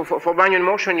naught, so for Brownian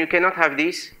motion you cannot have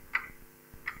this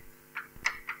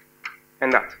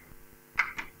and that.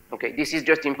 Okay, this is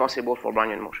just impossible for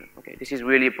Brownian motion. Okay, this is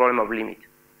really a problem of limit.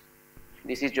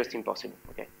 This is just impossible.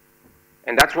 Okay,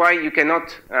 and that's why you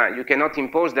cannot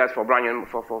impose that for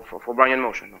Brownian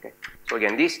motion. Okay, so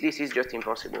again, this is just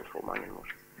impossible for Brownian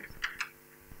motion.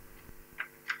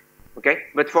 Okay,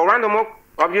 but for random walk,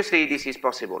 obviously this is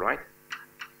possible, right?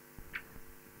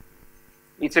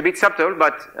 It's a bit subtle,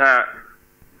 but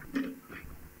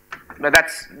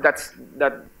that's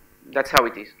how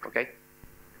it is. Okay.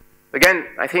 Again,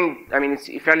 I mean, it's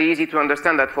fairly easy to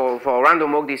understand that for a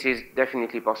random walk, this is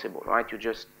definitely possible, right? You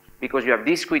just, because you have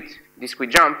discrete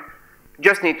jump,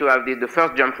 just need to have the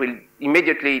first jump will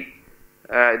immediately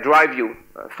drive you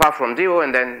far from 0,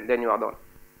 and then you are done.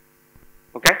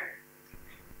 Okay?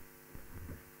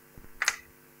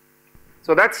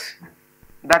 So that's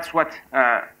what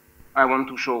I want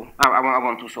to show. I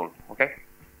want to solve. Okay?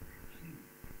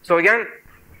 So again,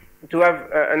 to have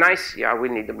a nice, I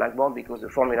will need the blackboard because the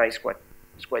formula is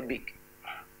quite big.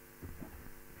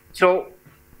 So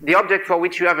the object for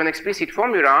which you have an explicit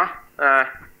formula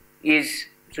is,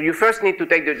 so you first need to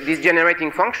take this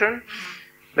generating function,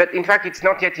 but in fact it's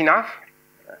not yet enough.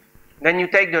 Then you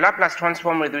take the Laplace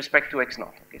transform with respect to x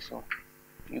naught. Okay, so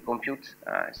you compute,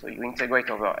 so you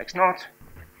integrate over x naught,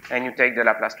 and you take the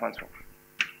Laplace transform.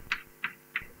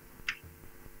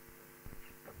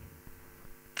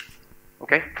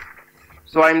 Okay,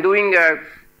 so I'm doing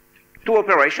two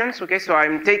operations. Okay, so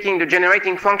I'm taking the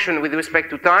generating function with respect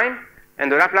to time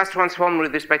and the Laplace transform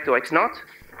with respect to x naught,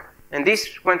 and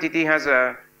this quantity has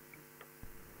a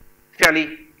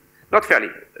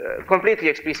completely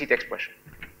explicit expression.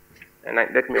 And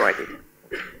let me write it.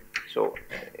 So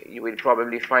you will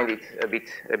probably find it a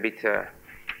bit.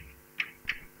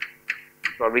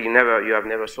 Probably you have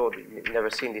never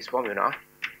seen this formula.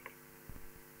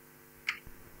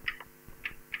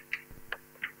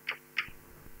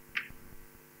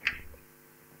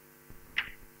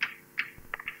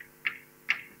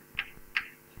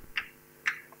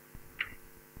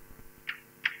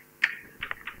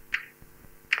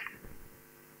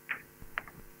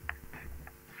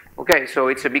 Okay, so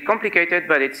it's a bit complicated,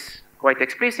 but it's quite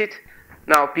explicit.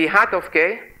 Now, p hat of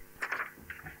k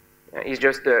is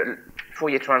just the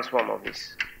Fourier transform of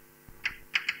this.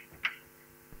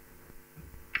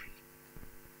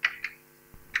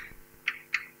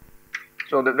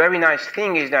 So the very nice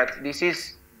thing is that this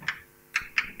is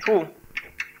true.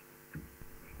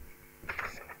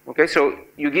 Okay, so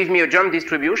you give me a jump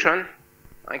distribution,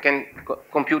 I can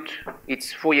compute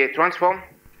its Fourier transform,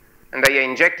 and I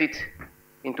inject it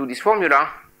into this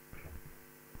formula,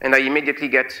 and I immediately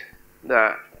get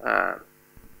the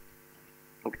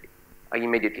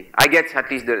I get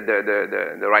at least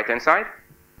the right hand side.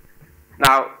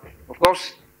 Now, of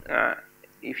course,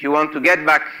 if you want to get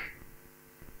back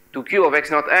to q of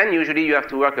x naught n, usually you have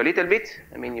to work a little bit.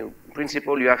 I mean, in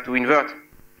principle, you have to invert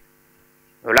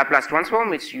a Laplace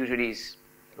transform, which usually is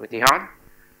pretty hard,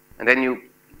 and then you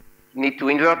need to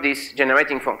invert this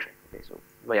generating function. Okay, so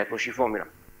via Cauchy formula.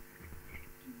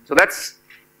 So that's,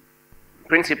 in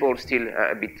principle, still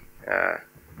a bit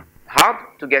hard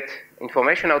to get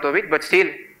information out of it, but still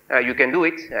you can do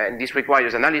it, and this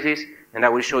requires analysis, and I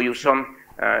will show you some.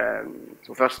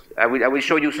 So first, I will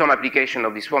show you some application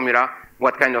of this formula,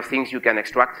 what kind of things you can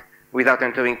extract without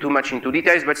entering too much into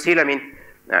details, but still, I mean,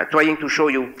 trying to show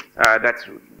you that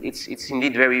it's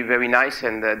indeed very, very nice,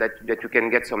 and that you can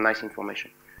get some nice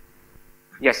information.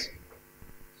 Yes?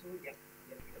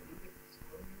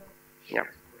 Yeah.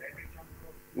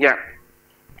 Yeah.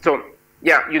 So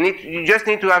yeah, you just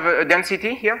need to have a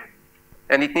density here,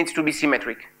 and it needs to be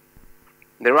symmetric.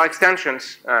 There are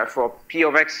extensions for p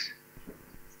of x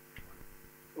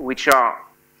which are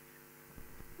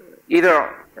either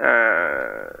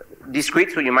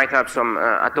discrete, so you might have some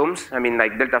atoms, I mean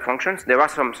like delta functions. There are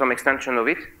some extension of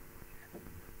it.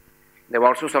 There are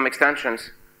also some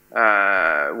extensions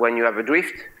when you have a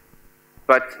drift.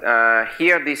 But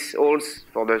here this holds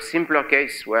for the simpler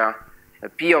case where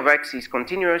p of x is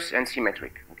continuous and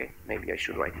symmetric. Okay, maybe I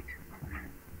should write it.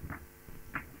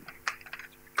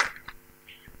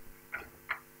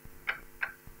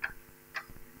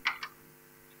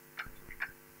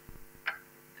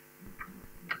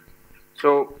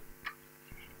 So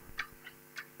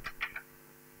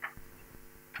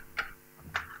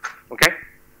okay,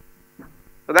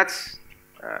 so that's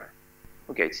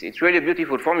okay. It's really a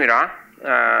beautiful formula.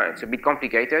 It's a bit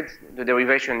complicated. The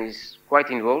derivation is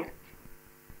quite involved.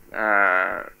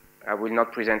 I will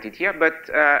not present it here, but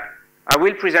I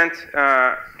will present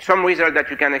some result that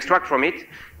you can extract from it.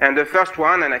 And the first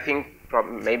one, and I think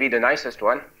maybe the nicest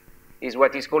one, is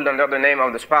what is called under the name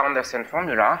of the Spahr-Andersen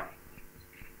formula.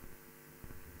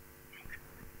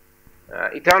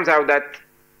 It turns out that,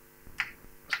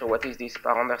 so what is this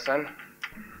Spahr-Andersen?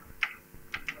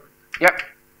 Yeah.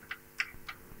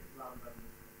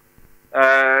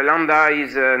 Lambda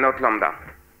is not lambda.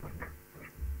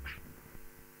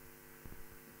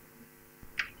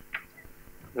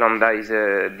 Lambda is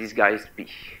a disguised p.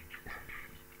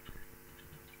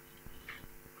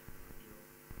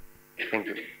 Thank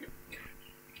you.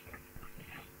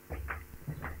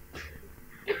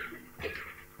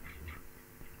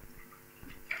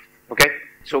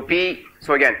 So P,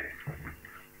 so again,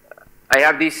 I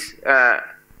have this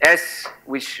S,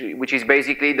 which is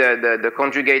basically the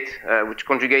conjugate, which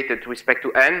conjugated with respect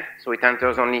to N, so it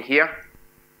enters only here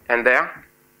and there.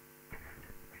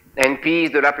 And P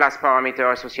is the Laplace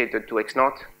parameter associated to X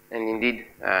naught, and indeed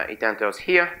it enters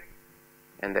here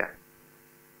and there.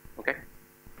 Okay?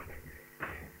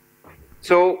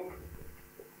 So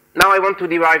now I want to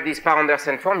derive this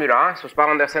Sparre-Andersen formula. So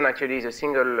Sparre-Andersen actually is a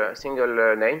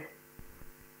single name.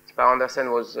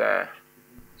 Sparre-Andersen was a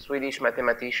Swedish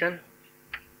mathematician.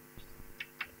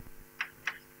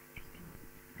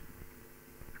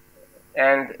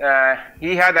 And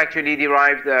he had actually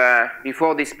derived,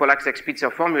 before this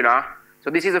Pollaczek-Spitzer formula, so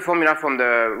this is a formula from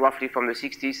roughly from the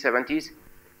 60s, 70s.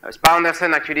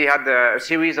 Sparre-Andersen actually had a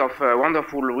series of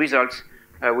wonderful results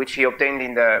which he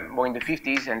obtained more in the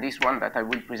 50s, and this one that I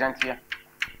will present here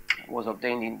was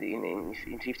obtained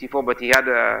in 54, but he had,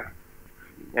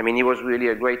 I mean, he was really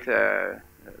a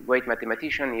great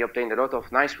mathematician. He obtained a lot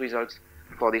of nice results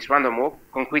for this random walk,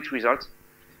 concrete results.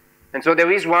 And so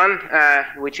there is one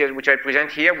which I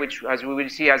present here, which, as we will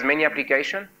see, has many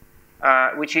applications,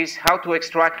 which is how to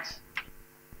extract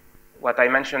what I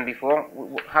mentioned before,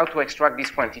 how to extract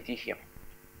this quantity here.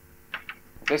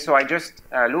 Okay, so I just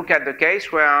look at the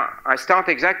case where I start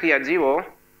exactly at 0,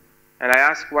 and I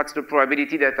ask what's the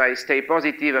probability that I stay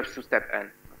positive up to step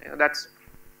n. Okay, that's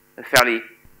fairly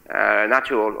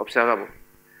natural, observable.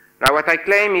 Now, what I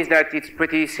claim is that it's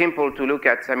pretty simple to look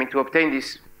at, I mean, to obtain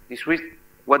this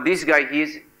what this guy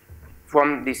is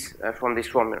from this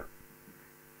formula.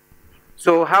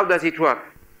 So how does it work?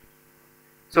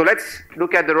 So let's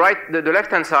look at the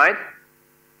left-hand side,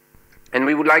 and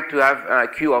we would like to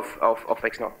have Q of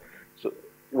X naught.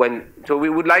 So we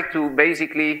would like to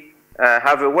basically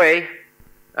have a way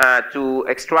to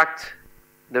extract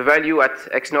the value at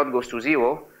X naught goes to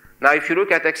 0. Now, if you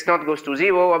look at X naught goes to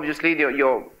 0, obviously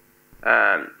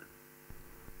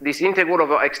this integral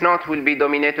over X naught will be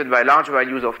dominated by large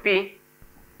values of P.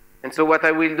 And so what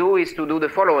I will do is to do the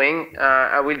following.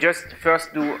 I will just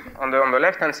first do, on the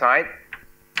left-hand side,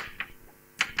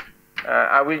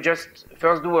 I will just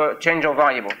first do a change of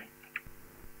variable.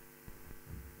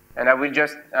 And I will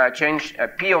just change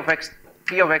P of X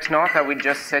naught. I will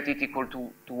just set it equal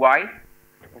to Y.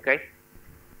 Okay?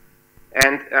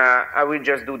 And I will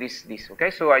just do this. Okay?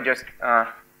 So I just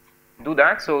do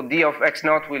that. So d of X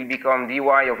naught will become dy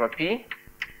over P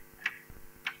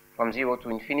from 0 to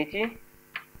infinity.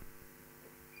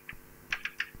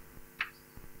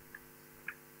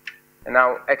 And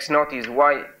now X naught is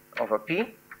Y over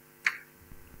P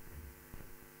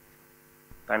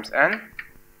times n,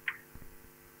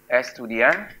 s to the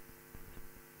n.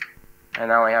 And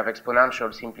now I have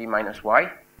exponential simply minus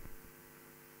y.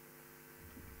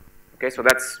 Okay, so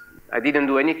I didn't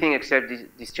do anything except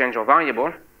this change of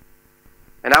variable.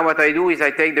 And now what I do is I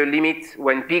take the limit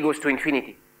when P goes to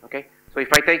infinity. Okay, so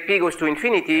if I take P goes to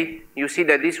infinity, you see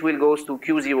that this will go to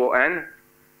Q0n,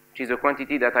 which is the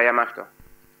quantity that I am after.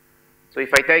 So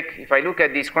if I look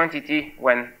at this quantity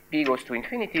when P goes to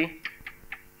infinity,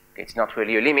 okay, it's not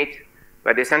really a limit,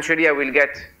 but essentially I will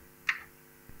get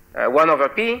 1 over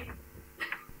P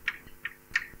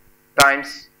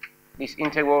times this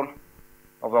integral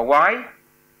over Y.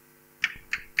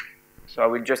 So I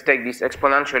will just take this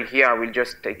exponential here, I will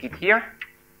just take it here.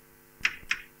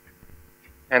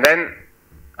 And then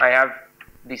I have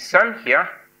this sum here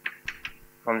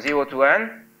from 0 to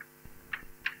n,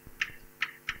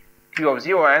 Q of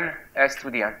 0n, s to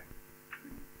the n.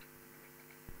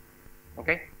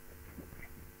 Okay?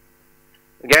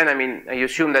 Again, I mean, I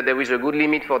assume that there is a good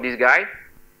limit for this guy.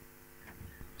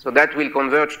 So that will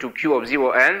converge to Q of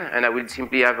 0n, and I will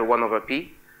simply have a 1 over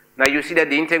P. Now you see that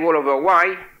the integral over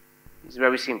Y is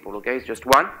very simple, okay? It's just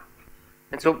 1.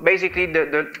 And so basically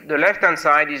the left-hand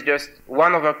side is just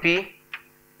 1 over P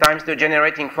times the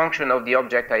generating function of the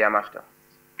object I am after.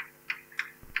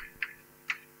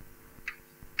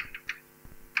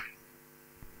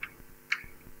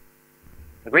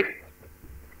 Agreed?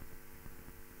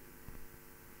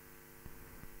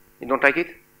 You don't like it?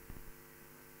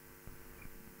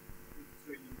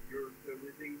 So you're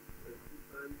submitting 2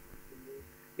 times the most?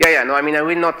 Yeah, no, I mean,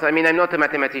 I'm not a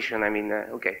mathematician. I mean,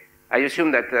 okay. I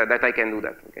assume that I can do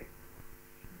that, okay.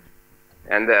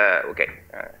 And, okay.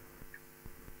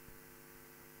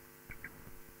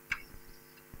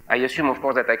 I assume, of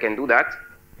course, that I can do that.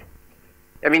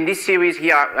 I mean, this series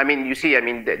here, I mean, you see, I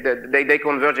mean, they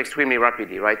converge extremely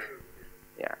rapidly, right?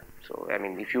 Yeah. So, I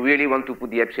mean, if you really want to put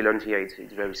the epsilons here,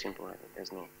 it's very simple. I mean,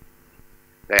 there's no.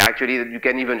 Actually, you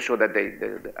can even show that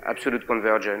the absolute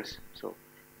convergence. So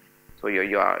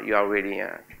you are really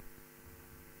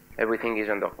everything is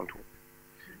under control.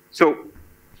 So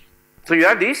you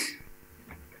have this,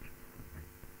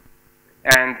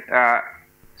 and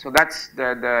so that's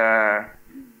the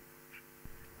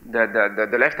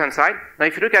left-hand side. Now,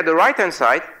 if you look at the right-hand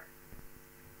side,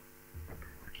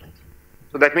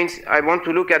 so that means I want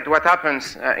to look at what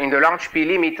happens in the large P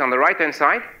limit on the right-hand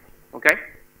side. Okay.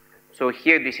 So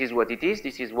here, this is what it is.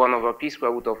 This is 1 over P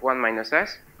square root of 1 minus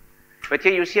S. But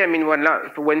here you see, I mean,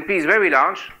 when P is very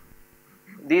large,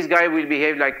 this guy will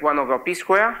behave like 1 over P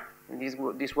square. And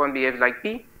this one behaves like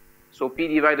P. So P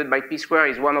divided by P square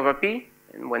is 1 over P.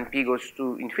 And when P goes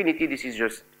to infinity, this is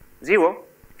just 0.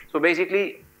 So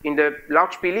basically, in the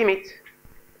large P limit,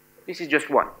 this is just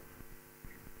 1.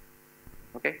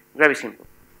 Okay, very simple.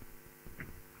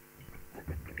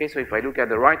 Okay, so if I look at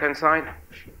the right-hand side,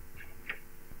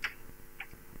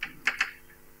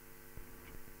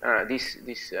 it's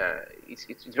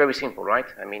very simple, right?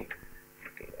 I mean,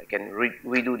 okay, I can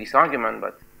redo this argument,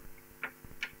 but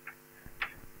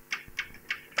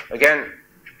again,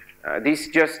 this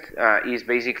just is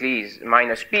basically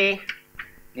minus P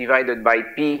divided by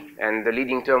P, and the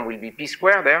leading term will be P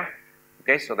squared there.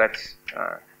 Okay, so that's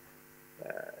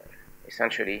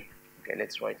essentially, okay,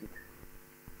 let's write it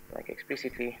like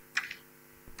explicitly.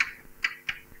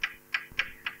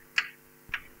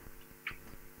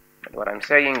 But what I'm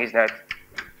saying is that,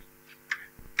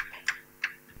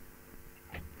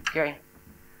 okay,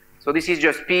 so this is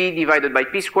just P divided by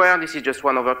P squared. This is just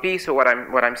 1 over P. So what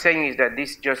I'm saying is that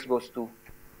this just goes to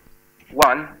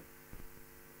 1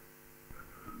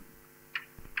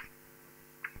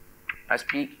 as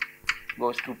P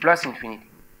goes to plus infinity.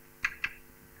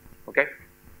 Okay?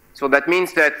 So that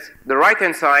means that the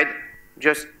right-hand side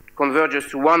just converges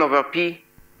to 1 over P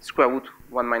square root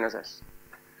 1 minus S.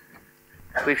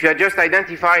 So if you had just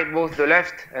identified both the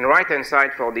left and right-hand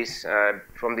side for this,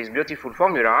 from this beautiful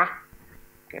formula,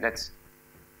 okay, let's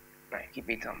keep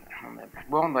it on the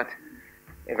blackboard, but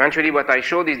eventually what I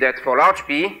showed is that for large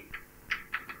P,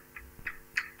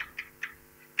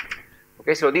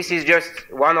 okay, so this is just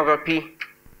 1 over P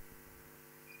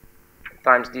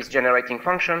times this generating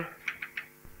function.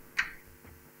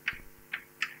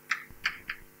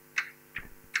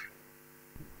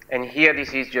 And here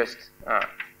this is just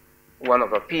 1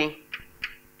 over P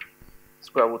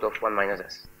square root of 1 minus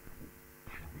S.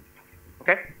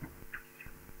 Okay?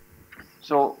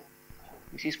 So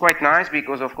this is quite nice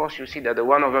because, of course, you see that the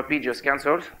 1 over P just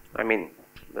cancels. I mean,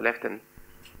 the left and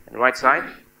right side.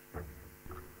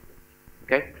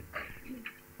 Okay?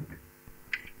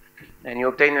 And you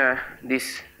obtain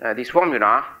this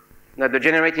formula that the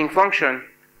generating function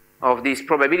of this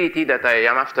probability that I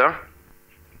am after,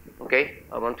 okay,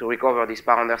 I want to recover this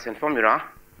Par-Andersen formula,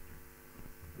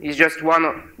 is just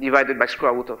 1 divided by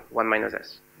square root of 1 minus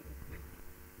S.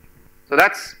 So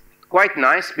that's quite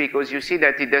nice because you see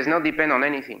that it does not depend on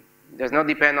anything. It does not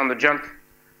depend on the jump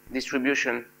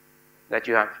distribution that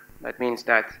you have. That means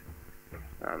that,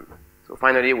 so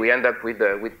finally we end up with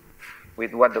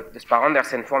what the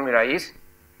Par-Andersen formula is.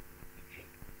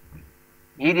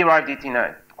 He derived it in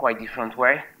a quite different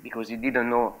way because he didn't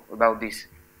know about this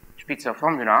Spitzer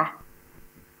formula.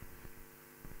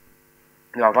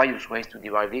 There are various ways to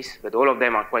derive this, but all of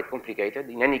them are quite complicated.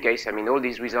 In any case, I mean, all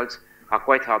these results are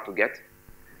quite hard to get.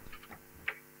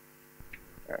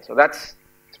 So that's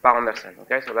Par-Andersen,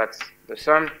 okay? So that's the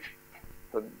sum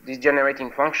of this generating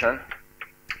function.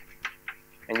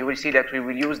 And you will see that we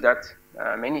will use that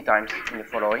many times in the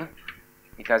following.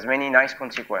 It has many nice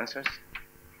consequences.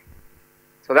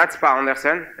 So that's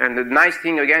Par-Andersen. And the nice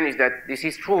thing, again, is that this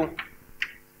is true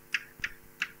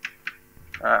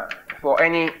for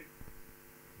any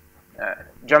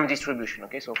jump distribution,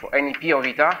 okay? So for any P of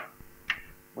eta,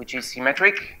 which is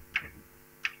symmetric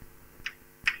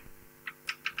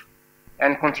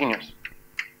and continuous.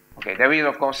 Okay, there is,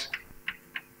 of course,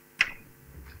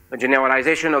 a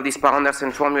generalization of this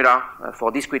Par-Andersen formula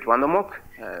for discrete random walk.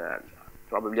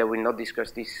 Probably I will not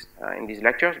discuss this in these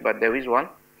lectures, but there is one.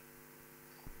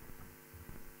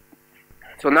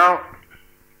 So now,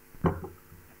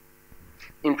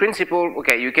 in principle,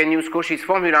 okay, you can use Cauchy's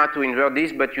formula to invert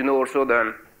this, but you know also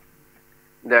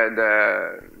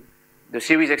the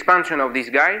series expansion of this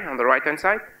guy on the right-hand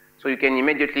side. So you can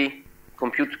immediately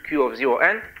compute Q of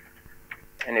 0n,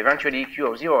 and eventually Q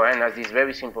of 0n has this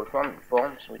very simple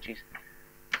forms, which is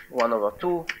 1 over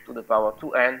 2 to the power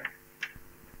 2n,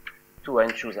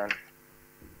 2n choose n.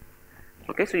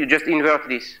 Okay, so you just invert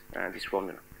this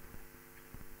formula.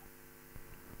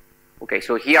 Okay,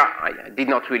 so here I did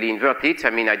not really invert it.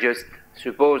 I mean, I just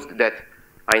supposed that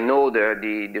I know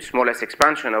the smallest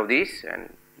expansion of this,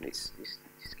 and this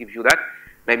gives you that.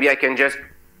 Maybe I can just,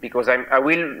 because I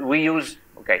will reuse,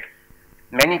 okay,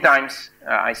 many times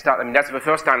that's the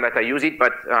first time that I use it,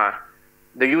 but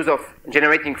the use of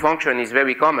generating function is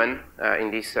very common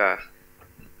in this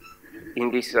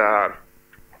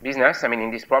business,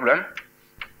 in this problem.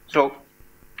 So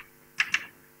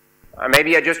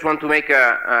maybe I just want to make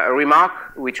a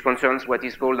remark which concerns what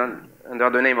is called under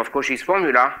the name of Cauchy's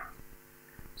formula.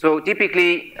 So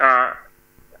typically,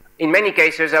 in many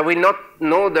cases, I will not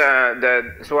know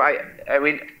I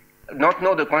will not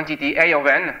know the quantity A of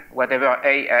n, whatever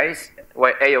A is,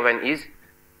 where A of n is.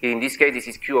 In this case, this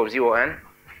is Q of 0n.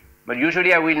 But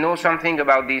usually, I will know something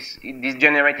about this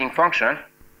generating function.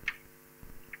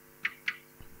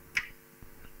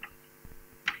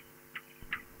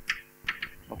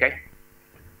 Okay.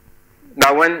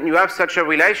 Now, when you have such a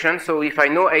relation, so if I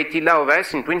know A tilde of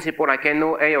S, in principle, I can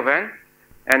know A of n.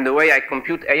 And the way I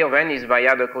compute A of n is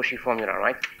via the Cauchy formula,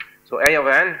 right? So A of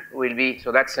n will be,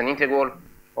 so that's an integral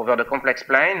over the complex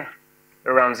plane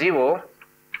around 0.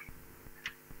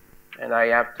 And I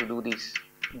have to do this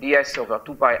ds over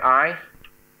 2 pi I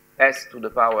s to the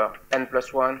power n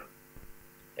plus 1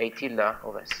 A tilde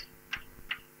of S.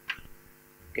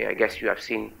 Okay, I guess you have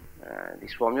seen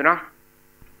this formula.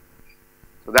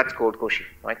 So that's called Cauchy,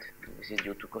 right? This is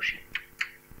due to Cauchy.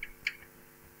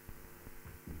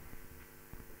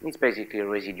 It's basically a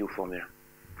residue formula.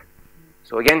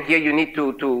 So again, here you need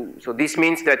so this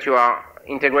means that you are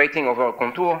integrating over a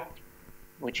contour,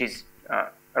 which is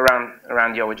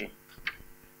around the origin.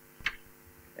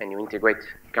 And you integrate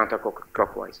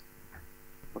counterclockwise.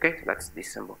 Okay, so that's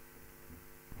this symbol.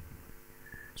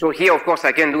 So here, of course,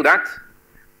 I can do that.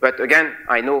 But again,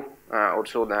 I know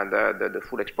also the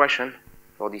full expression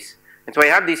for this. And so I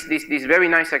have this very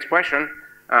nice expression,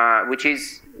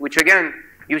 which again,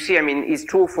 you see, is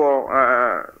true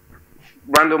for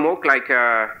random walk, like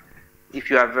if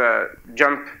you have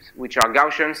jumps which are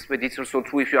Gaussians, but it's also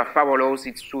true if you have power laws,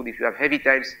 it's true if you have heavy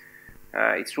tails,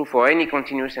 it's true for any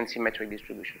continuous and symmetric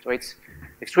distribution. So it's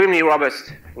extremely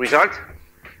robust result.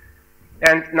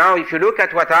 And now if you look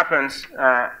at what happens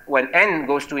when n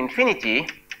goes to infinity,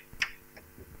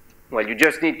 well, you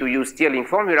just need to use Stirling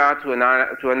formula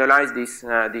to analyze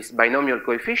this binomial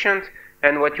coefficient.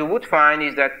 And what you would find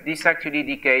is that this actually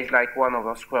decays like 1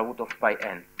 over square root of pi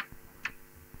n.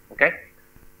 Okay?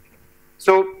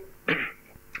 So,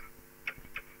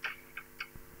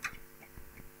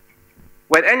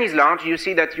 when n is large, you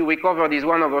see that you recover this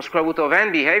 1 over square root of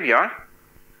n behavior.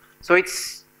 So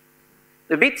it's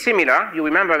a bit similar. You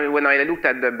remember when I looked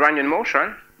at the Brownian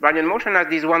motion. Brownian motion has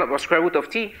this 1 over square root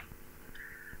of t.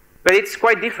 But it's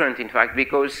quite different, in fact,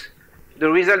 because the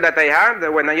result that I had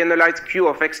when I analyzed Q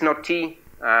of x naught t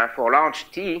for large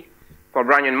t for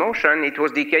Brownian motion, it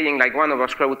was decaying like 1 over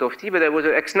square root of t, but there was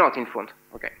an x naught in front.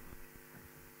 Okay.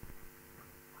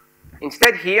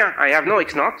 Instead here, I have no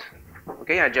x naught.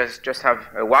 Okay, I just have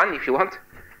a 1 if you want.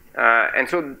 And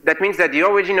so that means that the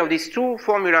origin of these two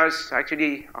formulas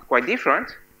actually are quite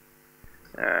different.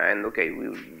 And okay, we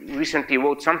recently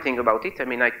wrote something about it.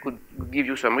 I could give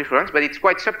you some reference, but it's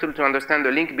quite subtle to understand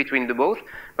the link between the both.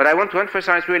 But I want to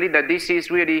emphasize really that this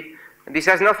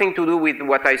has nothing to do with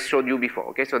what I showed you before.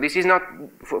 Okay, so this is not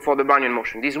for the Brownian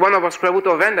motion. This 1 over square root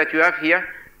of n that you have here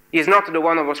is not the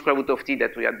 1 over square root of t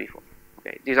that we had before.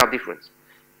 Okay, these are different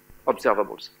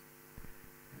observables.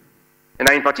 And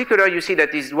now in particular, you see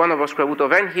that this 1 over square root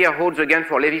of n here holds again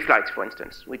for Levy flights, for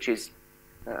instance, which is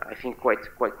I think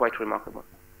quite remarkable.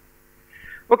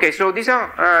 Okay, so these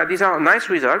are nice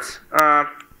results.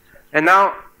 And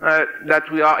now that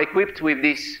we are equipped with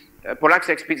this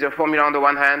Pollack-Sykes-Spitzer formula on the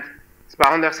one hand,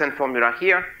 Spar-Andersen formula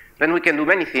here, then we can do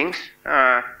many things.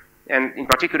 And in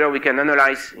particular, we can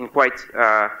analyze in quite,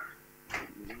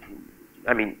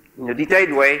 in a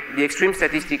detailed way, the extreme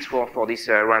statistics for these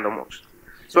random walks.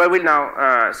 So I will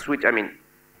now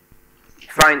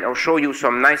find or show you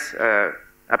some nice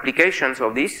applications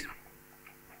of this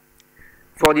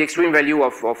for the extreme value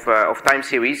of time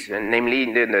series, and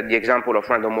namely the example of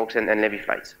random walks and Levy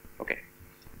flights. Okay,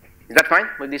 is that fine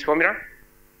with this formula?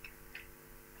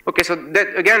 Okay, so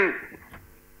that again,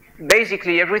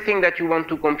 basically everything that you want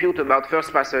to compute about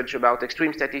first passage, about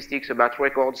extreme statistics, about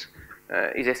records,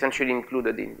 is essentially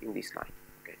included in this slide.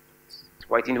 Okay, it's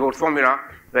quite involved formula,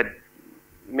 but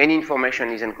many information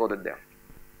is encoded there.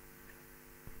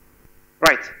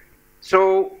 Right.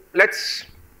 So let's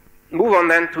move on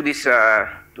then to this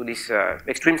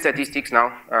extreme statistics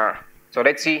now. So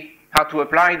let's see how to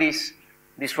apply this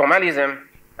formalism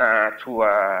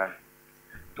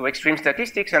to extreme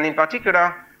statistics, and in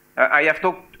particular, I have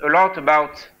talked a lot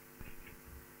about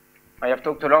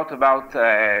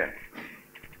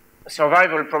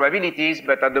survival probabilities,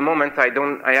 but at the moment I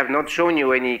have not shown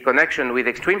you any connection with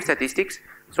extreme statistics.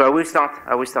 So I will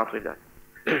start with that.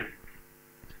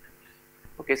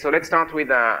 Okay, so let's start with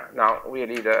now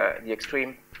really the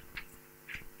extreme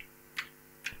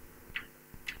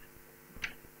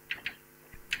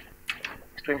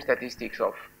statistics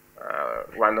of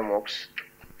random walks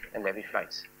and heavy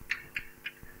flights.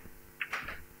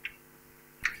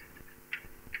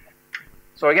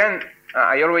 So again,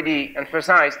 I already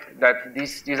emphasized that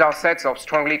these are sets of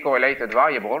strongly correlated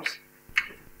variables,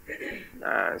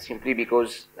 simply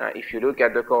because if you look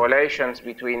at the correlations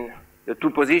between the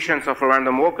two positions of a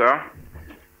random walker,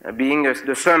 being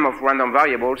the sum of random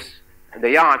variables,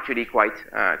 they are actually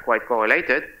quite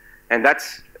correlated, and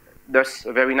that's thus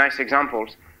very nice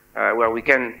examples where we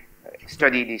can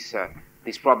study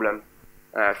this problem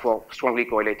for strongly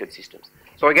correlated systems.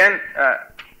 So again,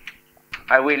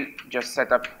 I will just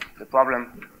set up the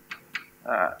problem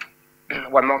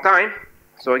one more time.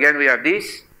 So again, we have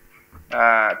this.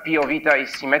 P of eta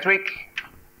is symmetric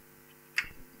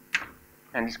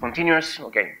and is continuous.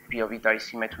 Okay, P of eta is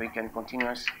symmetric and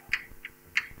continuous.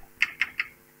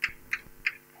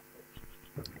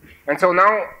 And so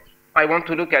now I want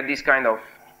to look at this kind of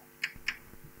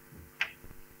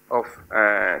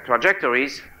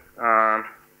trajectories.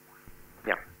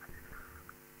 Yeah.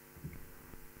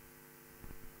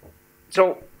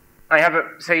 So I have,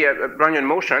 say, a Brownian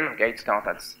motion. Okay, it starts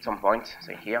at some point,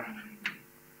 say here,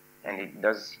 and it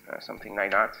does something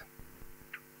like that.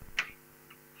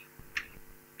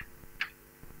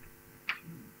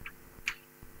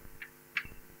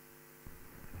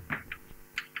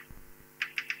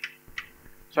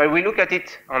 So I will look at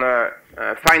it on a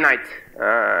finite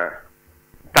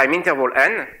time interval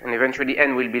n, and eventually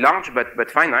n will be large,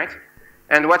 but finite.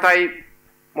 And what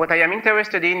I am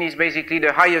interested in is basically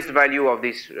the highest value of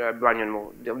this Brownian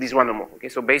mode, of this random mode. Okay,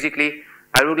 so basically,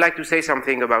 I would like to say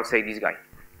something about, say, this guy.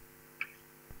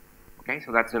 Okay,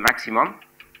 so that's the maximum.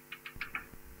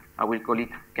 I will call it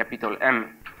capital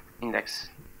M index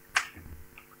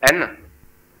n,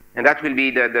 and that will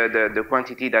be the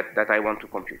quantity that I want to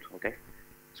compute. Okay,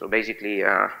 so basically,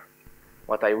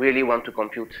 what I really want to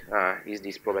compute is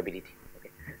this probability.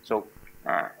 Okay, so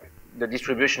the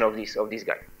distribution of this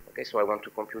guy. Okay, so I want to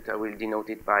compute. I will denote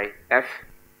it by f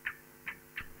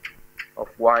of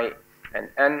y and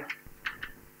n.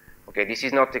 Okay, this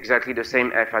is not exactly the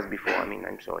same f as before. I mean,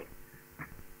 I'm sorry,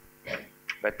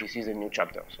 but this is a new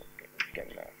chapter, so okay,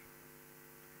 we can,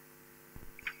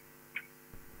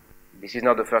 this is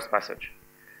not the first passage.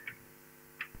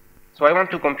 So I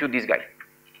want to compute this guy.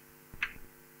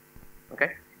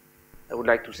 Okay, I would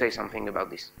like to say something about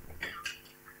this.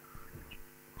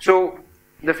 So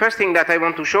the first thing that I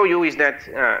want to show you is that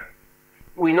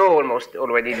we know almost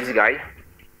already this guy,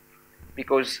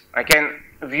 because I can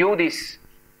view this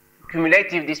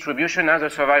cumulative distribution as a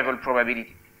survival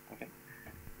probability. Okay.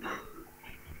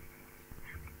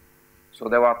 So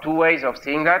there are two ways of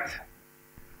seeing that.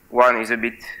 One is a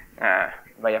bit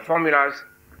via formulas,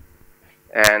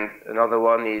 and another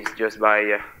one is just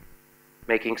by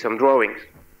making some drawings.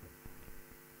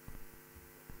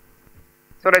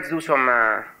 So let's do some,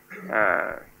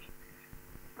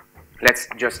 let's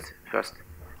just first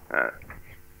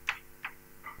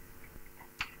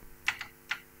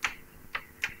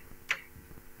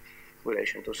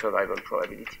relation to survival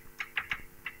probability.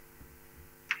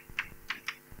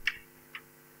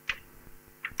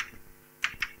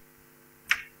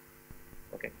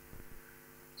 Okay.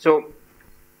 So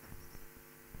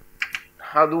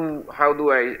how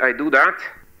do I do that?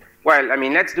 Well, I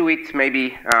mean, let's do it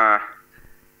maybe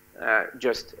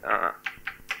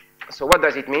so what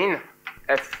does it mean?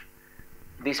 F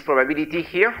this probability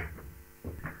here.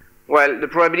 Well, the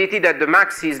probability that the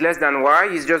max is less than y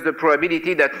is just the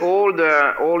probability that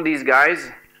all these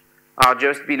guys are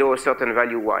just below a certain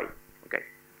value y. Okay,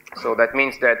 so that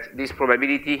means that this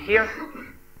probability here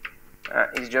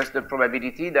is just the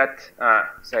probability that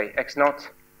say x naught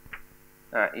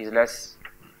is less.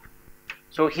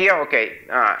 So here, okay,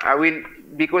 I will,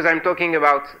 because I'm talking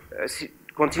about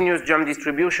continuous jump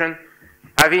distribution,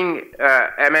 having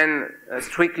Mn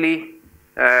strictly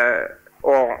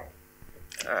or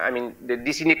I mean,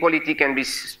 this inequality can be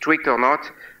strict or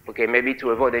not. Okay, maybe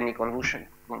to avoid any confusion,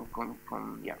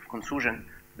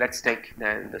 let's take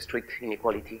the strict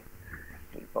inequality.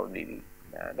 It will probably be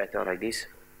better like this.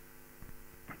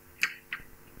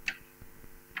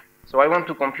 So I want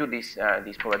to compute this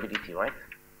probability, right?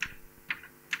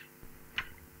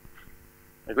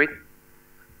 Agreed?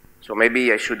 So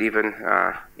maybe I should even,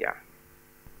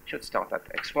 should start at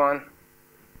x1,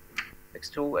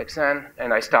 x2, xn,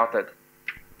 and I started.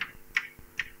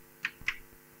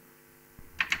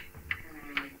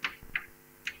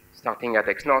 starting at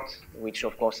x naught, which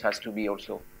of course has to be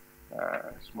also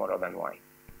smaller than y.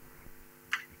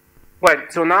 Well,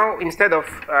 so now instead of,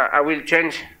 I will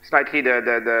change slightly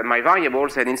my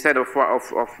variables, and instead of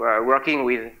working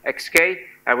with xk,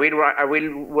 I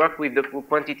will work with the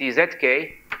quantity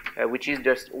zk, which is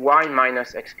just y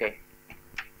minus xk.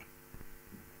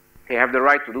 Okay, I have the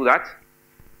right to do that.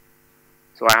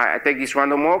 So I take this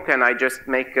random walk and I just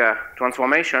make a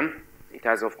transformation. It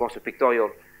has, of course, a pictorial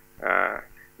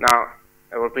now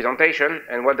a representation.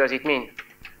 And what does it mean?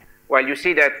 Well, you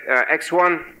see that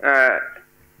x1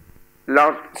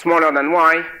 smaller than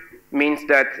y means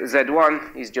that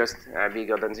z1 is just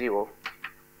bigger than 0.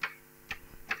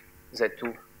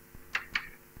 z2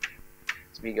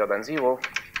 is bigger than 0.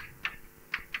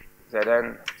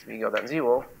 zn is bigger than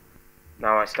 0.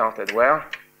 Now I started where?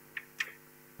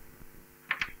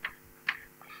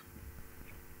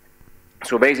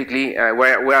 So basically,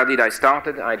 where did I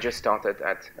started? I just started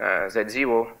at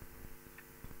z0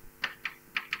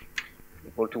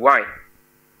 equal to y.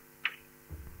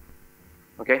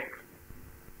 Okay?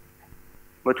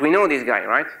 But we know this guy,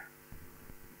 right?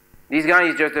 This guy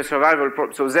is just a survival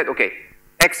problem. So okay,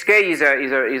 xk is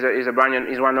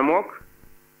random walk.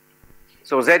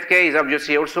 So zk is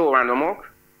obviously also a random walk.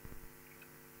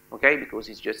 Okay, because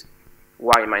it's just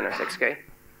y minus xk.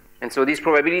 And so this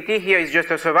probability here is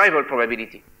just a survival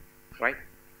probability, right?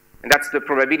 And that's the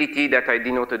probability that I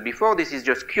denoted before. This is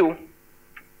just q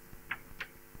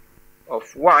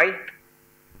of y.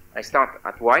 I start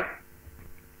at y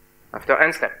after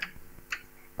n step.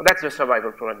 Well, that's the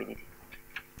survival probability.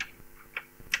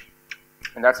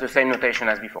 And that's the same notation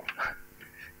as before.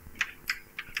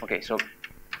 Okay, so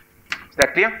is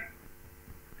that clear?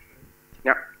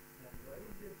 Yeah.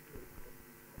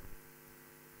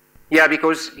 Yeah,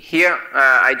 because here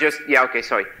okay,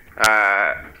 sorry.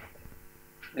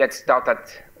 Let's start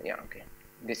at, okay.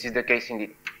 This is the case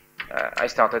indeed. I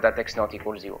started at x naught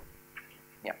equals 0.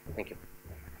 Yeah, thank you.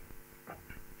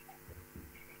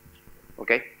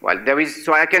 Okay, well, there is,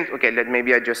 so I can, okay,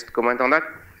 maybe I just comment on that.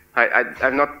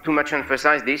 I've not too much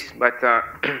emphasized this, but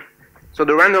so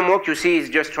the random walk you see is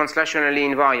just translationally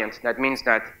invariant. That means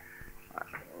that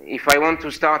if I want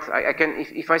to start,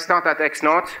 if I start at x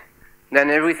naught, then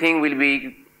everything will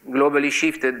be globally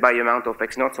shifted by amount of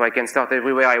x naught, so I can start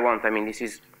everywhere I want. I mean, this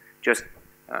is just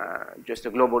a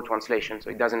global translation, so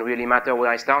it doesn't really matter where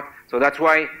I start. So that's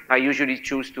why I usually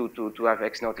choose to have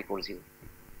x naught equals 0.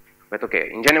 But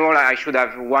okay, in general, I should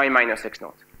have y minus x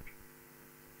naught.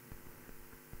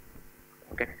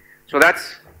 Okay, so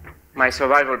that's my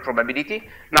survival probability.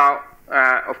 Now,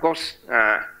 of course,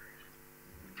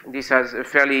 this has a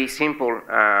fairly simple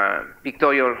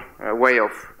pictorial way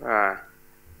of,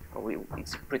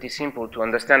 it's pretty simple to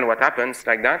understand what happens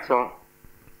like that. So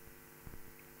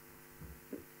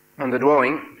on the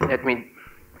drawing, let me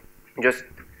just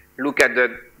look at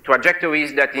the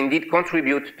trajectories that indeed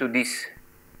contribute to this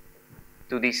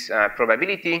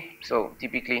probability. So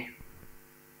typically,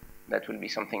 that will be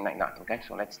something like that. Okay,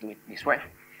 so let's do it this way.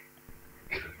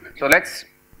 So let's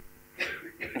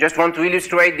just want to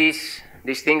illustrate these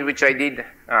things which I did,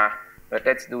 but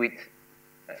let's do it.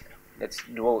 Let's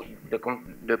draw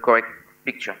the correct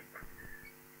picture.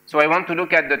 So I want to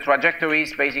look at the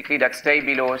trajectories basically that stay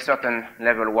below a certain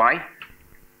level y.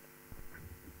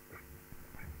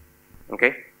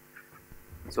 Okay.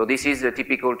 So this is the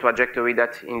typical trajectory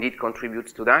that indeed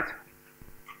contributes to that.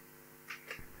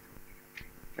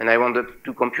 And I wanted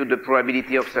to compute the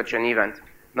probability of such an event.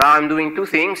 Now I'm doing two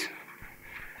things.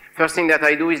 First thing that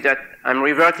I do is that I'm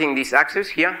reverting this axis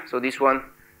here. So this one,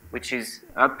 which is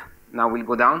up, now will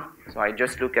go down. So I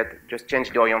just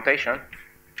change the orientation.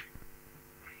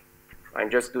 I'm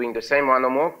just doing the same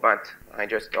random walk, but I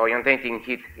just orientating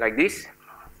it like this.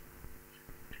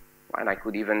 And I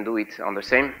could even do it on the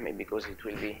same, maybe because it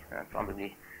will be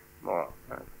probably more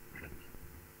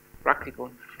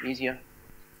practical, easier.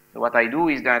 So what I do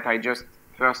is that I just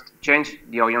first change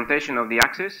the orientation of the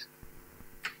axis.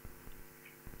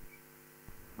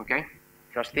 Okay,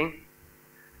 first thing.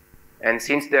 And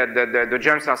since the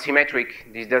jumps are symmetric,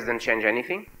 this doesn't change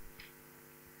anything.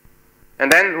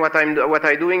 And then what I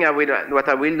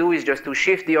will do is just to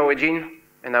shift the origin,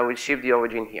 and I will shift the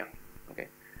origin here. Okay,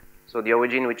 so the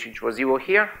origin which was 0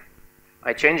 here,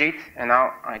 I change it, and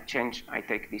now I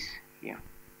take this here.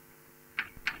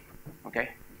 Okay,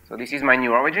 so this is my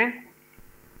new origin,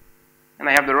 and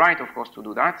I have the right, of course, to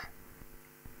do that.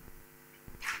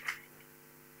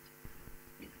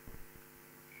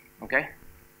 Okay,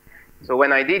 so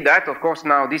when I did that, of course,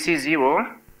 now this is 0,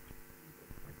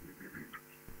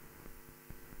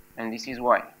 and this is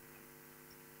y.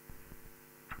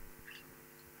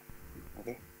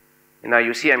 Okay, And now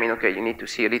you see, I mean, okay, you need to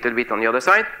see a little bit on the other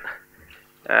side.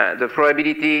 The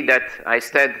probability that I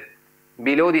stayed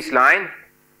below this line,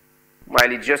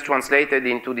 while it's just translated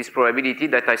into this probability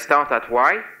that I start at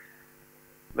y,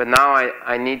 but now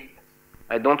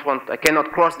I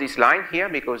cannot cross this line here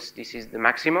because this is the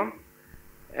maximum,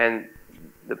 and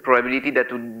the probability that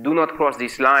you do not cross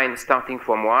this line starting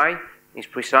from y is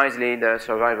precisely the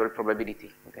survival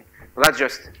probability. Okay, so that's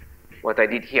just what I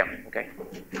did here. Okay,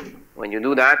 when you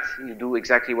do that, you do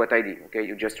exactly what I did. Okay,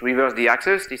 you just reverse the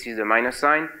axis. This is the minus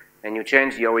sign, and you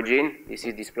change the origin. This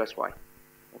is this plus y.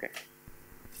 Okay,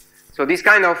 so this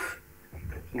kind of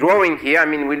drawing here, I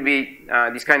mean, will be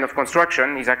this kind of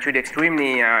construction is actually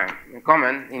extremely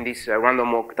common in this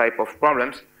random walk type of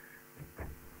problems,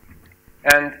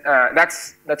 and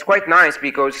that's quite nice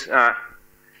because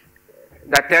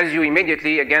that tells you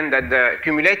immediately again that the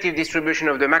cumulative distribution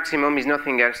of the maximum is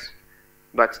nothing else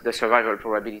but the survival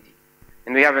probability.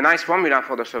 And we have a nice formula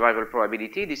for the survival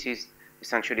probability. This is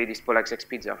essentially this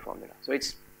Pollack-Spitzer formula. So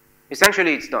it's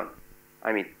essentially it's done.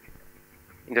 I mean,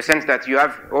 in the sense that you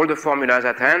have all the formulas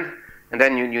at hand, and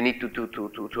then you need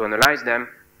to analyze them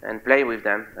and play with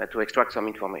them to extract some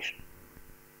information.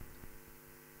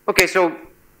 Okay, so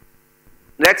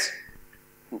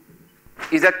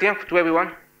is that clear to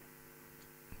everyone?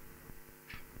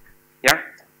 Yeah?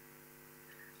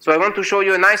 So I want to show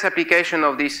you a nice application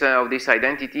of this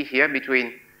identity here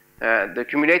between the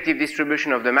cumulative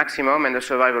distribution of the maximum and the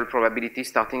survival probability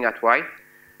starting at y,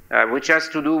 which has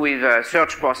to do with a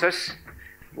search process,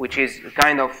 which is a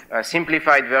kind of a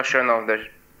simplified version of the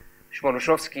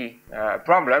Shmoluchowski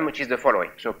problem, which is the following.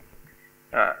 So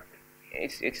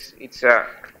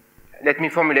let me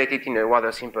formulate it in a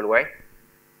rather simple way.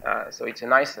 So it's a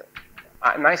nice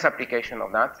application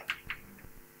of that.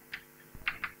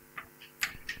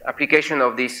 Application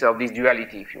of this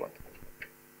duality, if you want.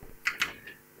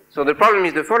 So the problem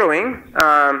is the following.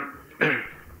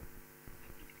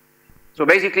 So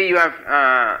basically, you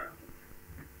have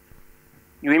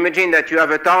you imagine that you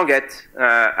have a target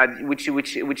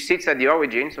which sits at the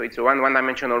origin. So it's a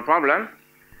one-dimensional problem.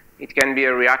 It can be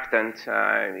a reactant.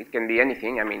 It can be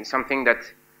anything. I mean, something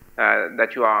that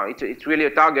you are. It's really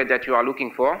a target that you are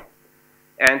looking for.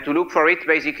 And to look for it,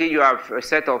 basically, you have a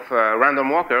set of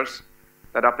random walkers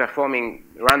that are performing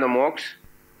random walks,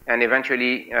 and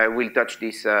eventually will touch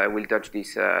this target.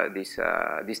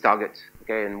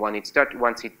 Okay, and once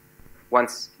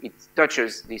it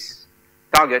touches this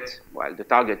target, well, the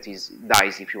target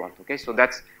dies, if you want. Okay, so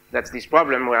that's this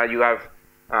problem where you have.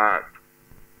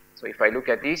 So if I look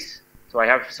at this, so I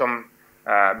have some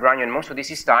Brownian motion. So this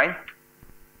is time.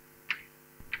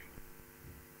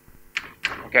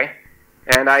 Okay,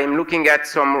 and I'm looking at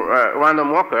some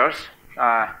random walkers.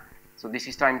 So this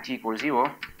is time t equals 0,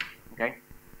 okay?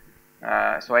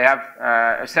 So I have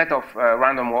a set of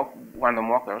random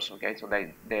walkers, okay? So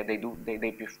they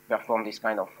perform this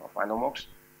kind of random walks,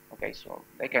 okay? So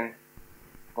they can,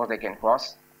 of course, they can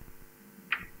cross.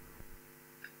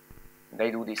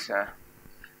 They do this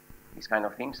kind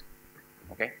of things,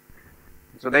 okay?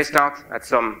 So they start at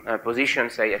some position,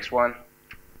 say x1,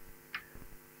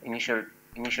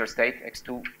 initial state,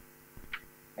 x2,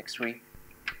 x3,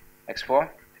 x4.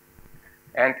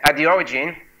 And at the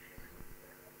origin,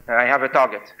 I have a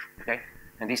target, okay?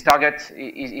 And this target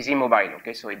is immobile,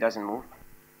 okay? So it doesn't move.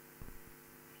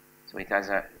 So it has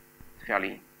a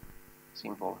fairly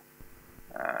simple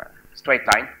straight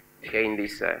line, okay, in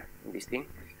this thing.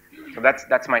 So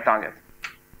that's my target.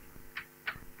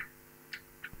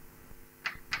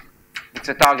 It's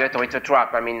a target or it's a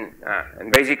trap. I mean,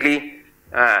 and basically,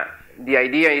 the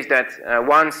idea is that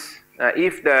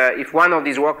if one of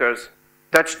these walkers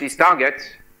touch this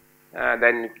target,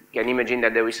 then you can imagine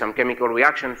that there is some chemical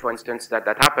reaction, for instance, that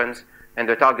happens, and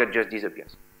the target just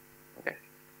disappears. Okay.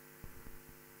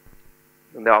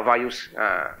 There are various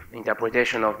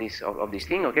interpretations of this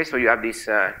thing. Okay, so you have this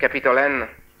capital N.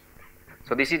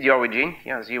 So this is the origin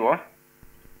here, 0,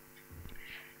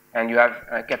 and you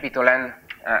have capital N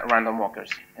random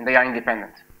walkers, and they are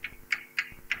independent.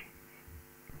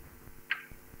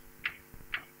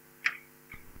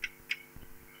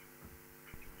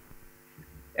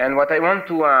 And what I want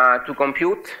to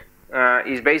compute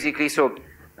is basically, so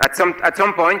at some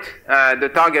point the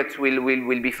target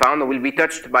will be found or will be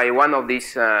touched by one of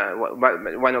these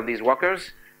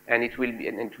walkers, and it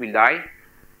will die.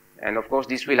 And of course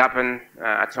this will happen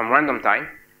at some random time.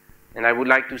 And I would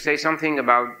like to say something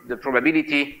about the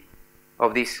probability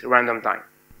of this random time.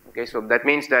 Okay, so that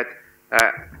means that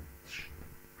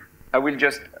I will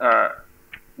just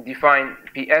define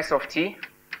PS of t,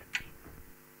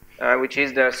 which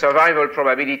is the survival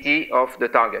probability of the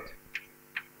target.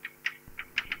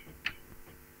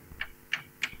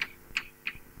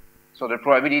 So the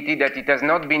probability that it has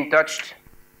not been touched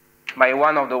by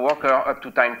one of the worker up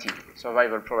to time t,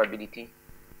 survival probability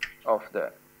of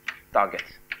the target.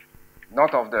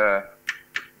 Not of the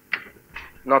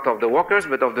workers,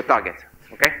 but of the target,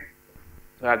 okay?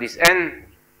 So I have these n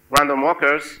random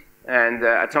workers, and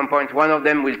at some point one of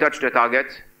them will touch the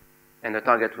target, and the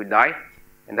target will die,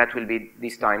 and that will be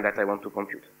this time that I want to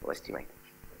compute or estimate,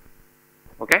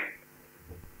 okay?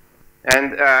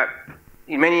 And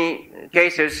in many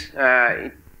cases,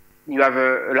 you have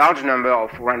a large number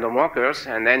of random workers,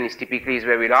 and then it typically is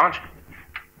very large.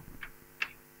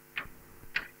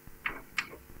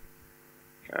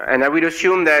 And I will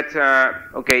assume that,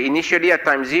 okay, initially at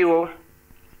time 0,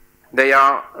 they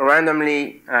are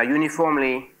randomly,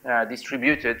 uniformly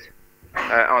distributed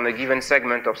on a given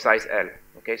segment of size L.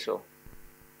 Okay, so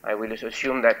I will just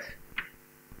assume that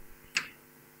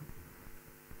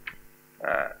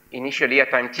initially at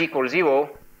time t equals 0,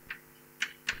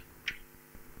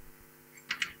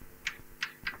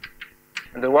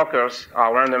 the workers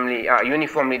are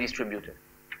uniformly distributed.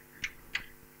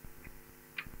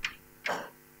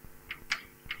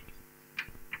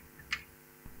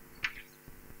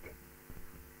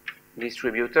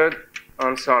 Distributed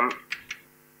on some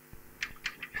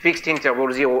fixed interval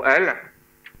 0L.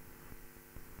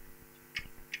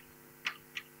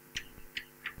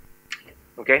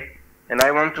 Okay, and I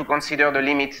want to consider the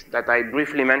limit that I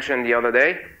briefly mentioned the other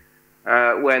day.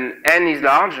 When n is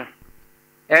large,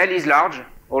 L is large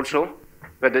also,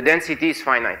 but the density is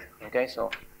finite. Okay, so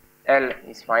L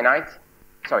is finite.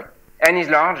 Sorry, n is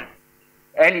large,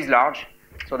 L is large,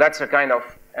 so that's a kind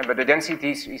of, but the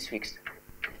density is fixed.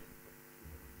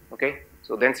 Okay,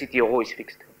 so density rho is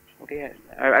fixed. Okay,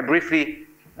 I briefly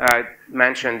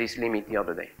mentioned this limit the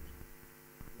other day.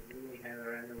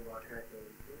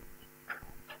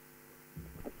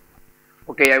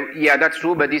 Okay, yeah, that's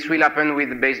true, but this will happen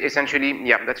with essentially,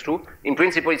 yeah, that's true. In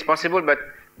principle, it's possible, but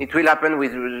it will happen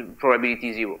with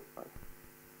probability 0.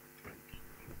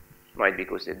 Right,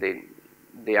 because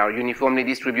they are uniformly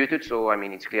distributed, so I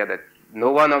mean, it's clear that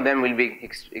no one of them will be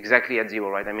exactly at 0,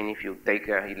 right? I mean, if you take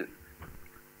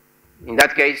in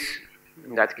that case,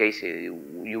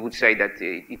 you would say that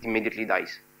it immediately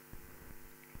dies.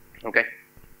 Okay.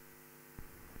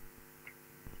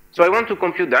 So I want to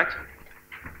compute that,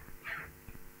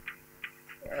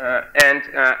 and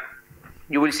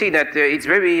you will see that it's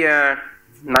very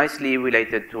nicely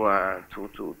related to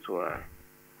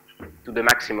the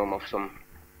maximum of some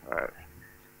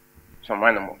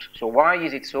random walks. So why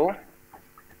is it so?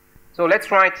 So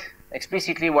let's write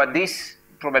explicitly what this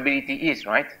probability is,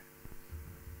 right?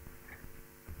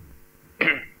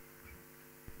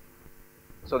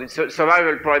 So the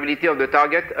survival probability of the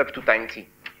target up to time t.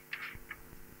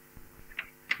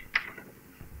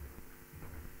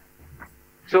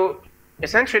 So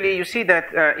essentially, you see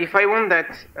that if I want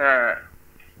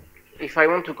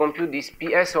to compute this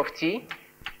PS of t,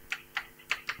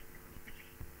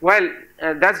 well,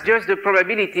 that's just the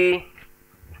probability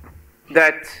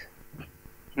that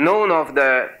none of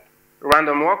the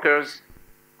random walkers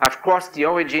have crossed the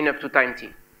origin up to time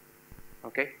t.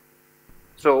 Okay,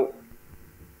 so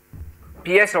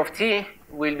PS of t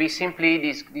will be simply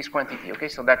this quantity. Okay,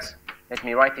 so that's, let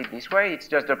me write it this way. It's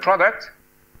just the product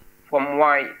from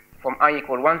I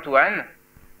equal 1 to n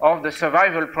of the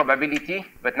survival probability,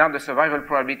 but now the survival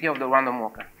probability of the random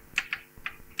walker.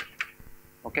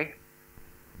 Okay,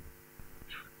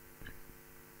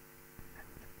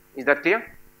 is that clear?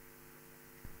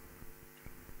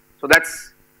 So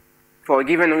that's for a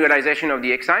given realization of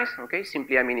the xi's, okay?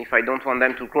 Simply, I mean, if I don't want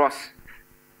them to cross,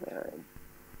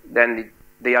 then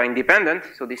they are independent.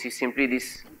 So this is simply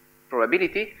this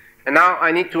probability. And now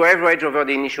I need to average over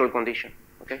the initial condition,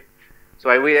 okay? So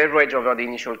I will average over the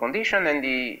initial condition, and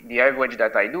the average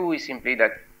that I do is simply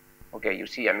that, okay, you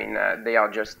see, I mean, they are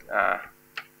just,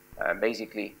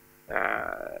 basically,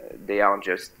 they are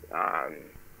just,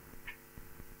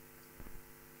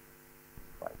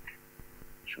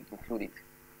 should include it,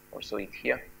 also it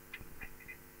here.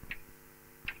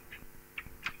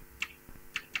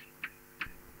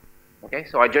 Okay,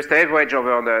 so I just average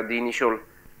over the initial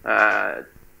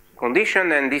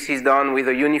condition, and this is done with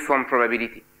a uniform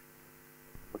probability.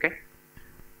 Okay,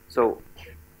 so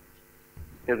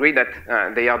you agree that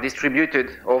they are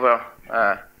distributed over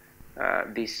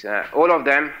this. All of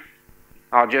them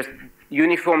are just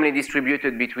uniformly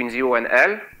distributed between 0 and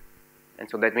L, and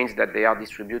so that means that they are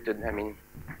distributed. I mean,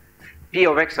 P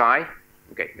of xi.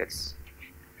 Okay, let's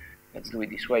do it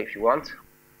this way if you want.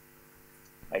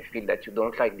 I feel that you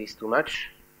don't like this too much.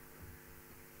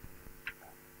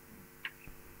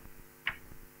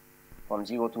 From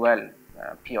 0 to L,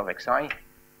 P of xi.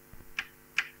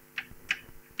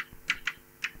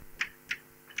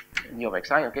 d of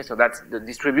xi, okay, so that's the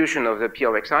distribution of the p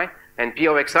of xi, and p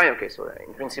of xi, okay, so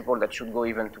in principle that should go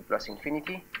even to plus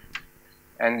infinity,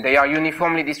 and they are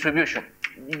uniformly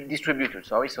distributed,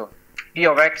 sorry, so p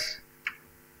of x,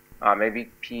 maybe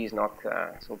p is not,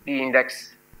 so p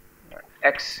index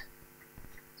x,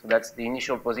 so that's the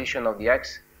initial position of the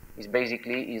x, is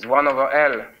basically is 1 over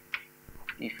L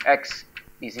if x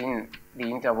is in the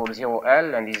interval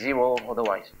 0L and is 0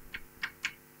 otherwise.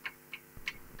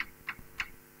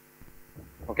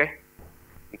 Okay?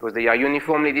 Because they are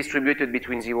uniformly distributed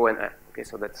between 0 and L. Okay,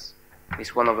 so that's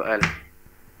this 1 over L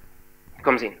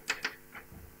comes in.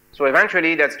 So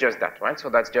eventually that's just that, right? So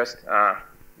that's just,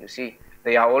 you see,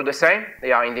 they are all the same,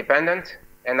 they are independent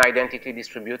and identically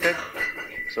distributed.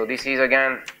 So this is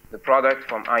again the product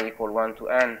from I equal 1 to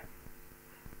n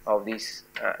of this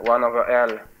 1 over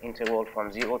L integral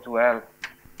from 0 to L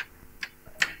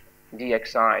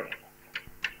dxi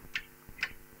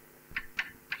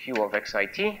q of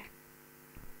xit.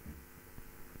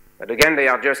 But again, they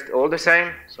are just all the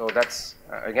same. So that's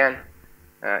again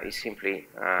is simply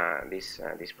this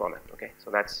product. Okay,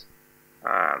 so that's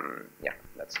yeah,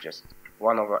 that's just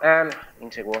 1 over L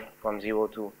integral from 0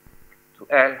 to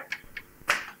L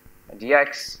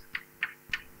dx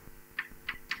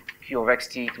q of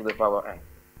xt to the power n.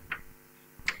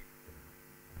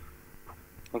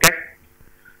 Okay?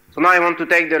 So now I want to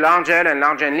take the large L and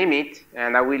large n limit,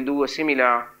 and I will do a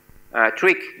similar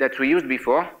trick that we used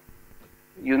before.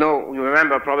 You know, you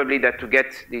remember probably that to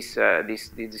get this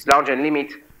large n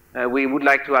limit, we would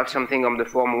like to have something on the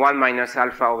form 1 minus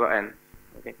alpha over n.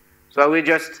 Okay? So I will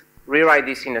just rewrite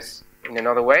this in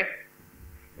another way.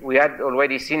 We had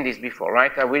already seen this before,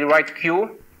 right? I will write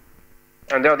q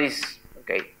under this,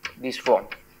 okay, this form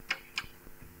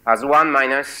as 1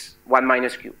 minus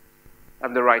q. I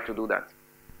have the right to do that.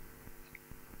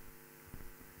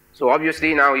 So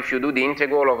obviously now if you do the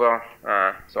integral over,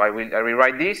 so I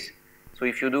rewrite this. So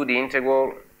if you do the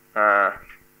integral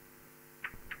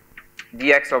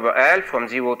dx over L from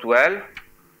 0 to L,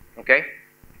 okay,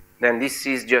 then this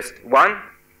is just 1,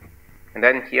 and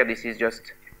then here this is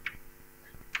just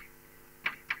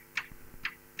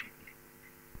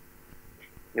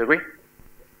you agree?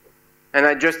 And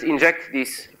I just inject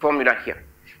this formula here.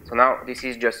 So now this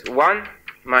is just 1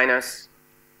 minus,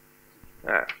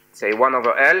 say 1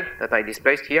 over L that I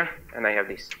displaced here, and I have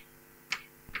this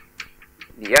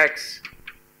dx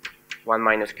 1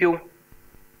 minus q of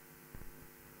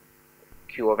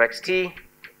xt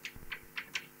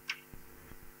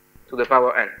to the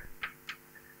power n.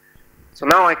 So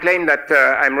now I claim that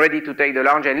I'm ready to take the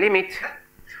large n limit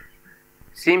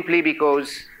simply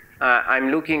because I'm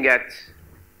looking at,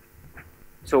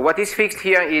 so what is fixed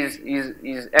here is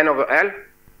n over L,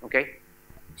 okay?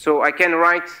 So I can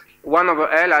write 1 over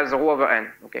L as rho over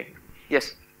n, okay?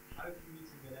 Yes?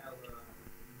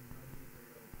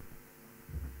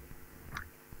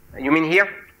 You mean here?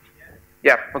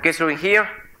 Yeah, okay, so here,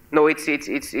 no, it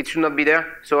should not be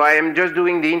there. So I am just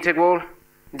doing the integral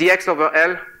dx over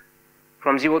L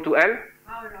from 0 to L.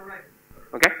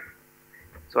 Okay?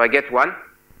 So I get 1.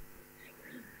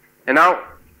 And now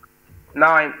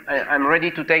I'm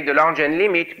ready to take the large n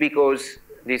limit because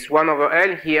this 1 over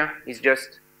L here is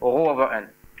just rho over n.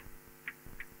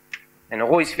 And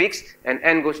rho is fixed, and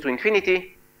n goes to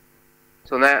infinity.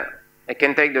 So now I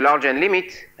can take the large n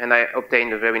limit, and I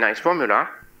obtain a very nice formula.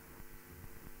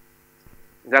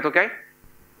 Is that okay?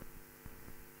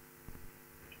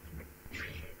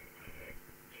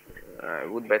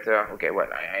 Would better, okay, well,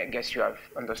 I guess you have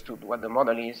understood what the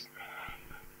model is.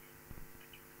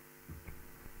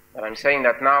 But I'm saying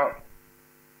that now,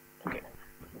 okay,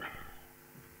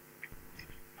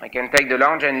 I can take the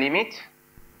large n limit,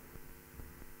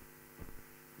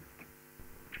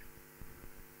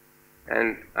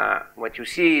 and what you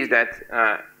see is that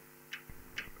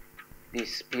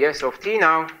this ps of t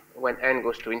now, when n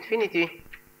goes to infinity,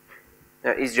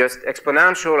 is just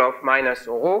exponential of minus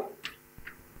rho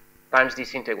times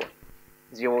this integral,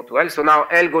 0 to L. So now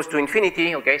L goes to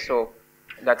infinity, okay, so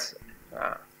that's,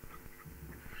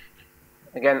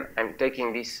 again, I'm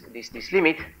taking this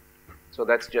limit, so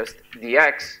that's just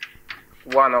dx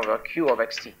 1 over q of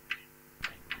xt. Is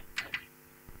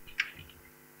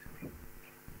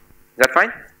that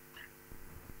fine?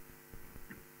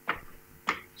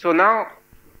 So now,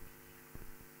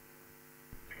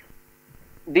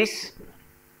 this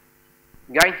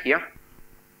guy here,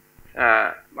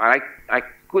 I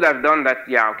could have done that,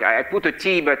 yeah, okay, I put a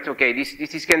t, but okay,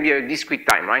 this can be a discrete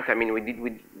time, right? I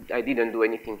mean, I didn't do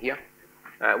anything here.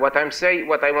 What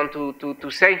I want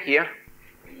to say here,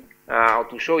 or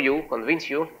to show you,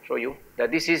 show you,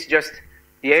 that this is just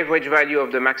the average value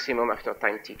of the maximum after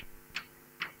time t.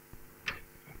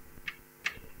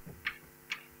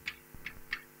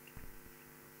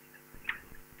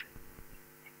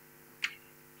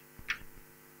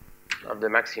 of the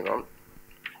maximum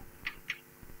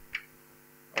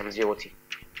on 0t.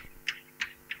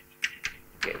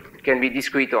 Okay. It can be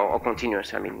discrete or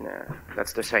continuous. I mean,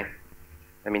 that's the same.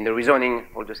 I mean, the reasoning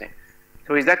all the same.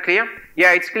 So is that clear?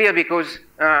 Yeah, it's clear because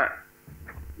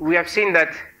we have seen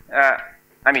that,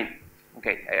 I mean,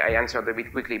 okay, I answered a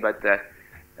bit quickly, but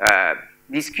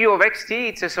this Q of xt,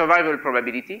 it's a survival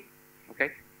probability,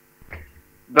 okay?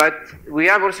 But we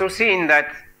have also seen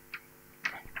that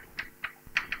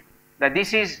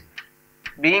this is,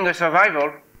 being a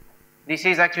survival, this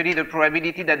is actually the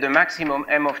probability that the maximum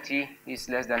m of t is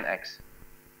less than x.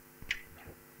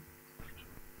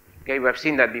 Okay, we have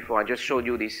seen that before. I just showed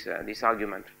you this, this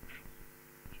argument.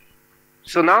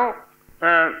 So now,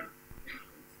 I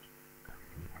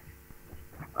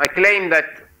claim that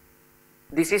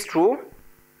this is true,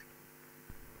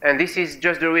 and this is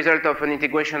just the result of an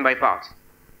integration by parts.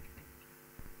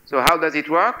 So how does it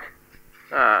work?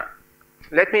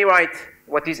 Let me write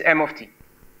what is m of t.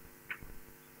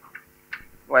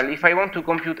 Well, if I want to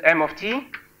compute m of t,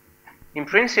 in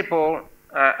principle,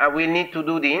 I will need to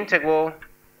do the integral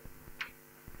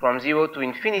from 0 to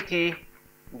infinity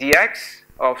dx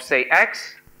of, say,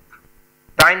 x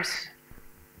times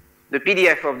the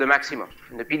PDF of the maximum.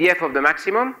 And the PDF of the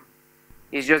maximum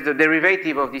is just the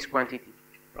derivative of this quantity,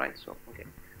 right? So, okay.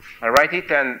 I'll write it,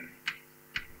 and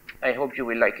I hope you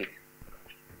will like it.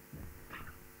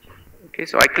 Okay,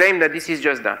 so I claim that this is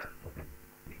just that.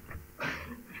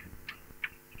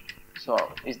 So,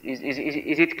 is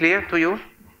it clear to you?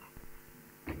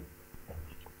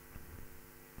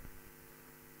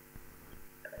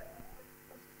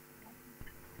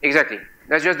 Exactly.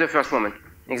 That's just the first moment.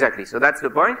 Exactly. So that's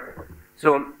the point.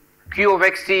 So Q of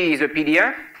xt is a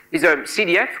PDF, is a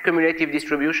CDF, cumulative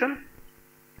distribution.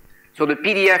 So the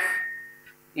PDF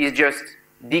is just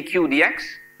dq dx.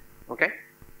 Okay?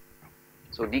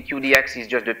 So dq dx is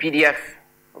just the PDF,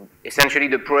 essentially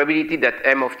the probability that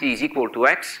m of t is equal to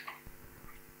x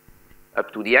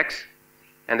up to dx.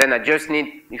 And then I just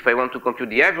need, if I want to compute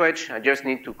the average, I just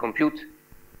need to compute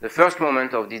the first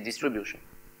moment of this distribution.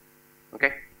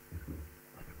 Okay?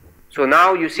 So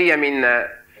now you see, I mean,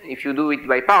 if you do it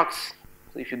by parts,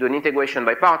 so if you do an integration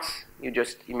by parts, you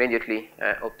just immediately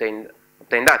obtain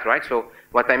that, right? So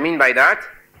what I mean by that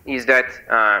is that,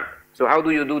 so how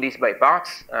do you do this by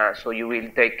parts? So you will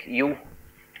take u.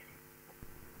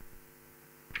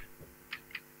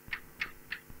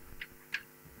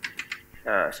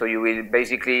 So you will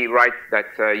basically write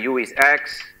that u is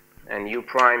x, and u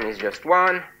prime is just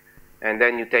 1, and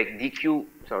then you take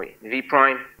v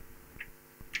prime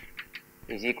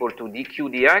is equal to dq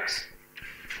dx.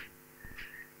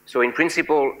 So in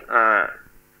principle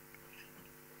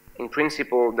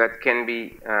that can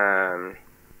be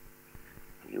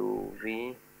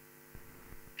uv,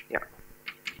 yeah,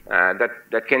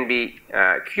 that can be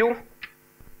q,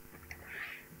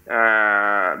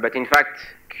 but in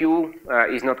fact q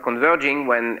is not converging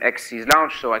when x is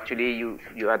large. So actually you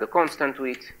add a constant to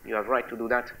it. You have right to do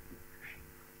that.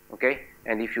 Okay,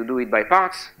 and if you do it by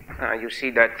parts, you see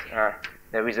that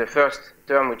there is a first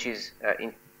term which is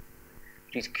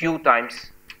q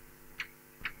times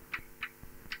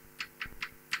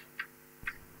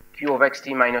q of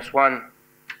xt minus 1,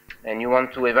 and you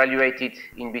want to evaluate it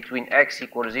in between x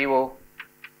equals 0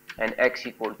 and x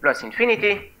equals plus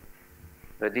infinity.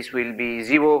 But this will be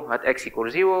 0 at x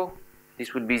equals 0.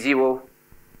 This will be 0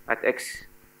 at x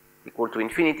equal to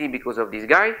infinity because of this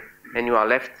guy, and you are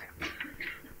left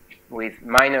with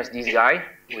minus this guy,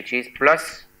 which is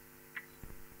plus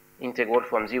integral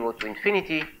from 0 to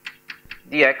infinity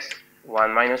dx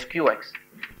 1 minus qx.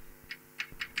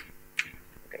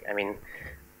 Okay, I mean,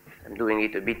 I'm doing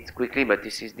it a bit quickly, but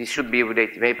this should be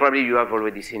related. Probably you have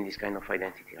already seen this kind of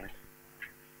identity, right?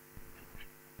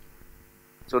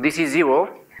 So this is 0,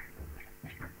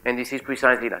 and this is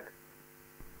precisely that.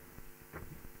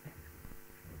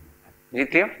 Is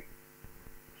it clear?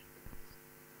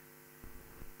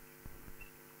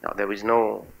 Now there is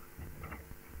no.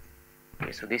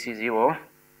 Okay, so this is 0.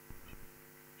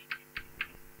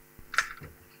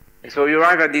 And so you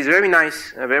arrive at this very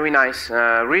nice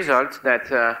result that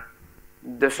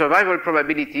the survival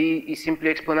probability is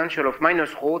simply exponential of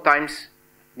minus rho times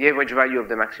the average value of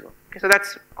the maximum. Okay, so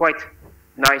that's quite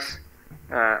nice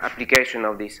application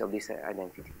of this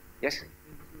identity. Yes? So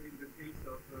in the case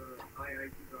of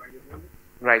IIT variables,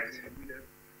 right.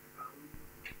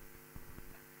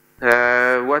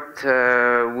 What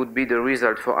would be the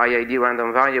result for IID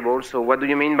random variables? So what do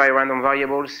you mean by random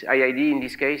variables? IID in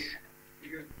this case?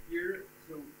 Because here,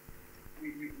 so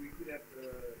we could have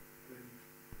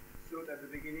showed at the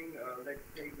beginning, let's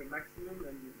take the maximum,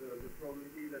 and the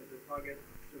probability that the target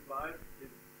survives is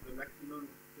the maximum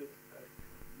just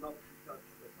not to touch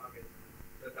the target.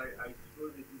 But I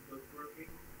suppose it is not working.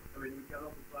 I mean, we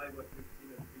cannot apply what we've seen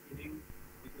at the beginning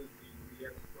because we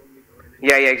have strongly correlated.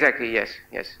 Yeah, exactly. Yes.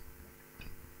 And so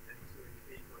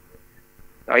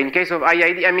In case of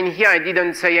IID, I mean, here I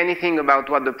didn't say anything about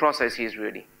what the process is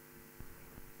really.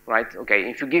 Right? Okay.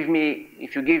 If you give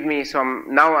me some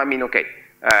now, I mean, okay.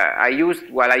 I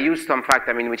used some fact,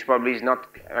 I mean, which probably is not.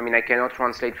 I mean, I cannot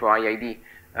translate for IID.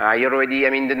 I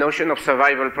mean, the notion of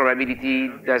survival probability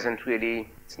doesn't really.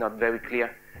 It's not very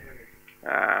clear.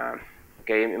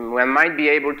 Okay, one might be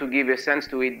able to give a sense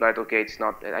to it, but okay, it's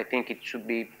not. I think it should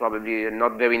be probably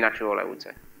not very natural, I would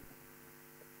say.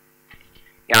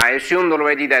 Yeah, I assumed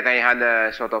already that I had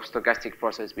a sort of stochastic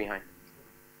process behind.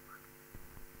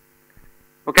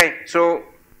 Okay, so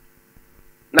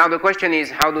now the question is,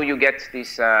 how do you get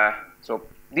this? So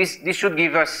this should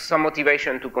give us some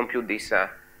motivation to compute this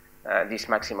this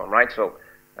maximum, right? So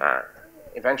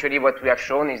eventually, what we have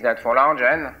shown is that for large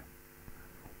n,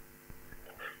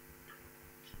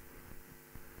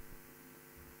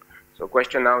 so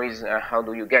question now is how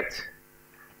do you get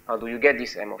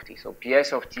this m of t? So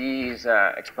ps of t is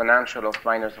exponential of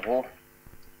minus rho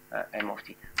m of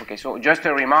t. Okay, so just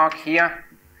a remark here.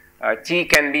 T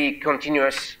can be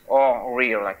continuous or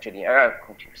real, actually.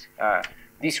 Continuous.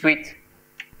 Discrete.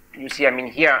 You see, I mean,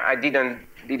 here I didn't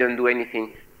do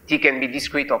anything. T can be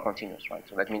discrete or continuous, right?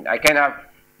 So that means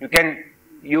you can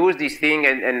use this thing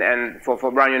and for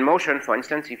Brownian motion, for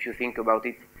instance, if you think about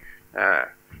it,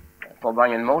 for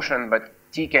Brownian motion, but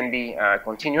T can be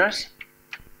continuous.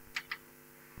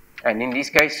 And in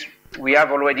this case, we have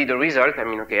already the result. I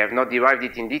mean, okay, I have not derived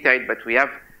it in detail, but we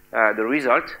have the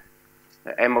result.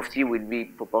 M of t will be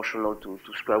proportional to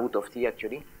square root of t,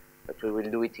 actually. But we will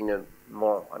do it in a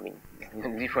more, I mean, in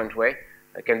a different way.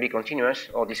 It can be continuous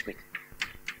or discrete.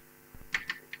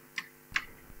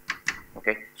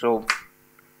 Okay, so,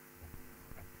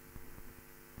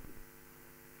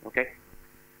 okay.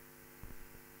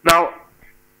 Now,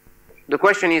 the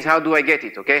question is, how do I get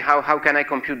it, okay? How can I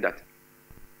compute that?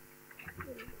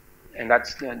 And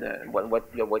that's what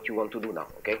you want to do now,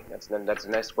 okay? That's the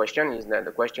next question.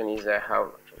 The question is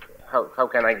how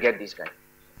can I get this guy?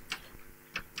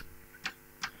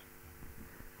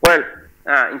 Well,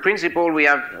 in principle, we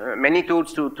have many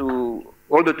tools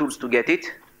all the tools to get it.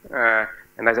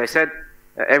 And as I said,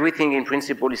 everything in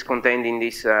principle is contained in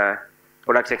this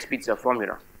Pollack-Spitzer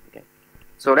formula. Okay.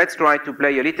 So let's try to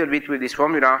play a little bit with this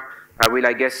formula. I will,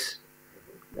 I guess,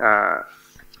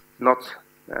 not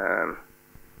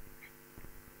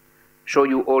show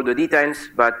you all the details,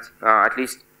 but at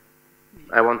least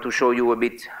I want to show you a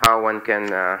bit how one can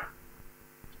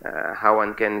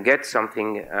get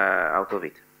something out of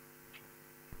it.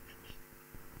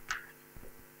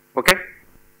 Okay.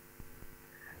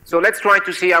 So let's try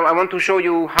to see. I want to show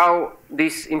you how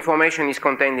this information is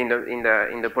contained in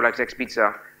the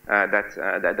Pollack-Spitzer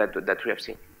that we have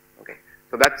seen. Okay.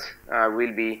 So that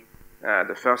will be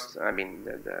the first. I mean,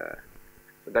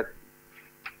 so that.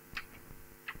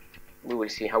 We will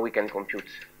see how we can compute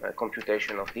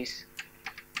computation of this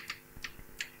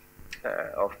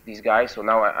guy. So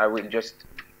now I will just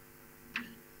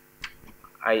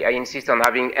I insist on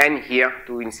having n here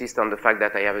to insist on the fact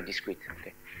that I have a discrete.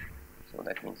 Okay, so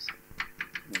that means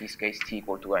in this case t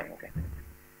equal to n. Okay,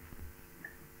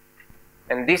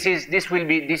 and this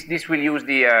will use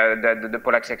the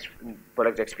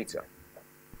Pollack-Spitzer.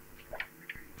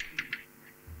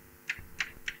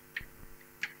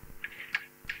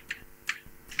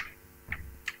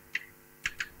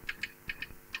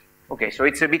 Okay, so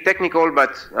it's a bit technical,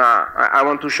 but I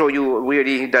want to show you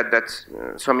really that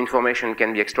some information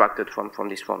can be extracted from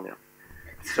this formula.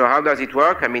 So how does it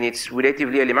work? I mean, it's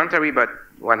relatively elementary, but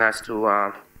one has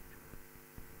to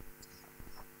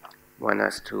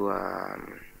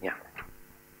yeah.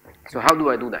 So how do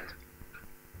I do that?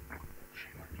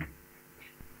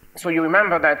 So you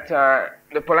remember that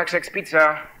the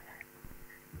Pollack-Spitzer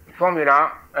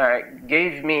formula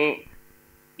gave me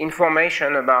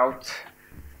information about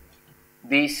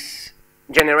this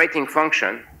generating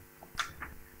function.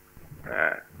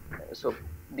 So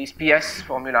this PS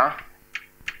formula.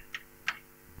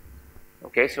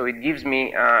 Okay, so it gives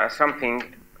me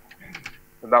something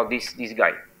about this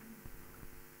guy.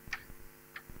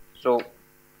 So,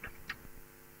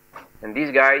 and this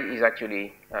guy is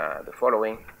actually the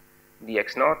following: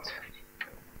 dx naught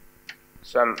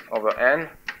sum over n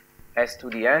s to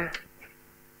the n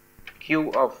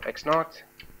q of x naught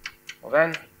of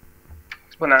n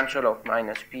exponential of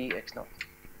minus p x naught.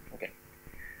 Okay.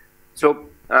 So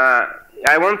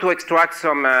I want to extract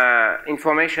some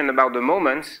information about the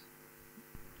moments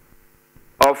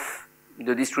of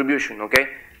the distribution, okay?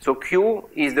 So Q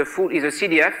is a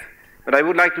CDF, but I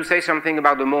would like to say something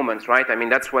about the moments, right? I mean,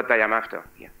 that's what I am after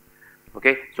here,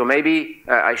 okay? So maybe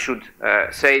I should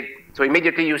say, so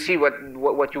immediately you see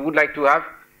what you would like to have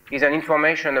is an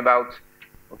information about,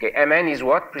 okay, Mn is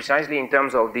what precisely in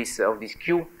terms of this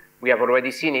Q. We have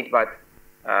already seen it, but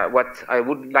what I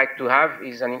would like to have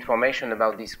is an information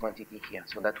about this quantity here.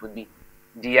 So that would be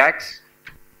dx,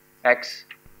 x,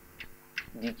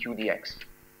 dq dx.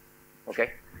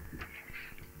 Okay?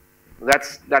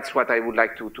 That's what I would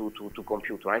like to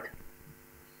compute, right?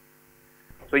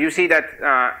 So you see that,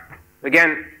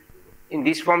 again, in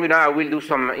this formula, I will do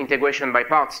some integration by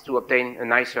parts to obtain a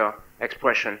nicer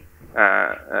expression.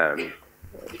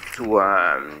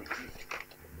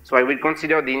 So I will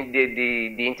consider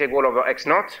the integral over x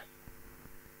naught,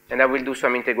 and I will do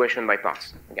some integration by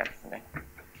parts again. Okay?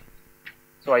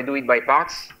 So I do it by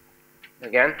parts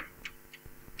again,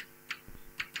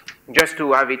 just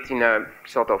to have it in a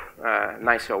sort of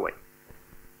nicer way.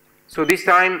 So this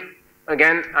time,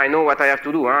 again, I know what I have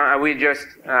to do. Huh? I will just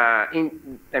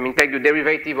take the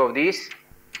derivative of this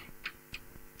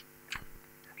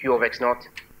q of x naught,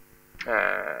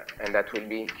 and that will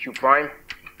be q prime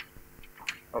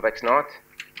of x naught,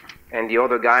 and the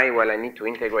other guy, well, I need to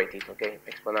integrate it, okay?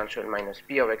 Exponential minus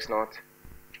p of x naught,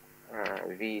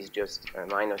 v is just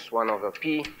minus 1 over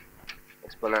p,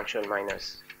 exponential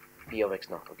minus p of x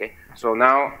naught, okay? So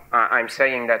now I'm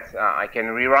saying that I can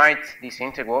rewrite this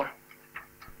integral,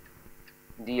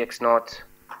 dx naught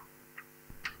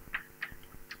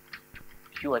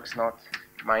qx naught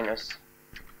minus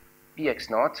px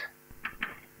naught.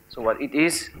 So what it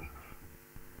is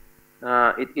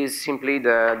simply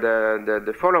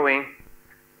the following.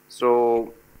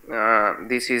 So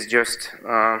this is just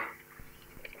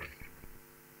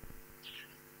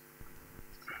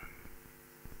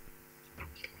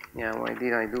yeah, why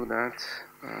did I do that?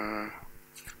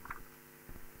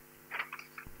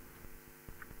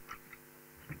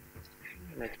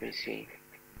 Let me see.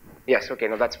 Yes, okay,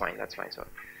 no, that's fine, so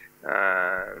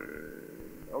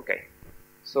okay.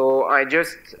 So I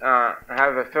just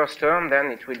have a first term,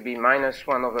 then it will be minus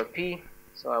 1 over p,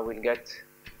 so I will get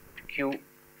q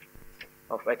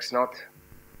of x naught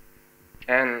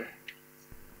n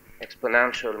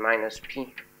exponential minus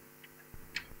p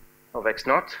of x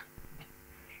naught,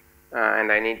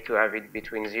 and I need to have it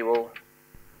between 0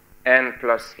 and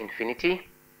plus infinity,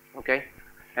 okay?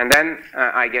 And then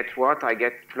I get what? I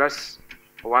get plus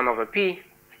 1 over p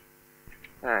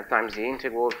times the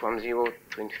integral from 0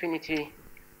 to infinity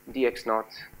dx naught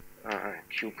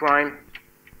q prime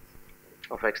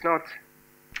of x naught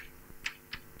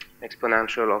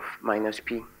exponential of minus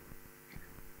p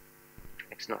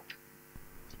x naught.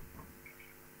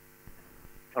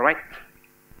 All right?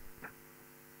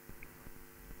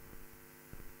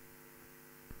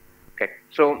 Okay,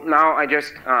 so now I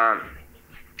just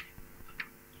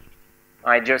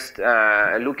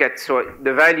look at, so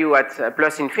the value at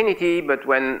plus infinity, but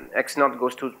when x naught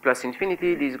goes to plus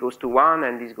infinity, this goes to 1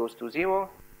 and this goes to 0,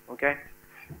 okay?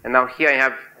 And now here I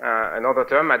have another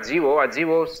term at 0. At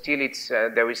 0, still it's,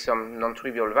 there is some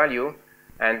non-trivial value,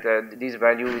 and this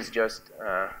value is just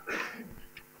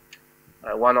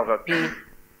 1 over p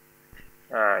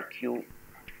q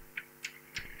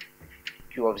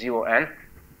of 0 n,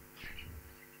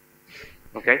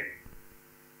 okay?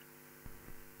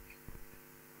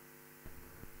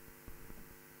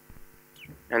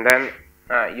 And then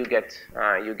you get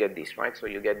this, right? So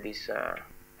you get this.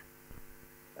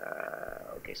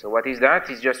 Okay, so what is that?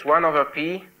 It's just 1 over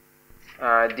p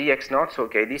dx naught. So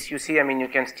okay, this you see. I mean, you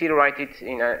can still write it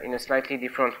in a slightly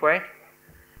different way.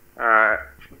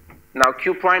 Now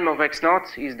q prime of x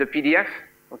naught is the PDF.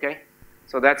 Okay,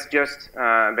 so that's just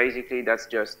basically that's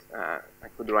just I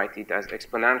could write it as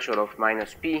exponential of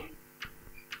minus p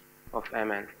of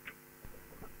mn.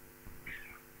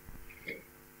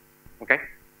 Okay.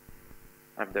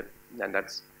 Then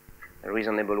that's a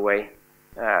reasonable way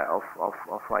of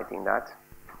writing that.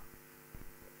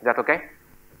 Is that okay?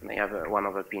 And I have 1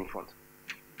 over p in front.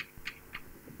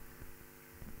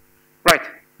 Right.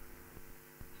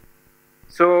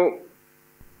 So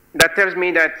that tells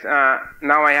me that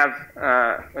now I have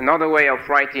another way of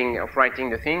writing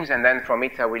the things, and then from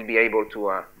it I will be able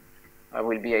to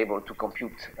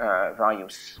compute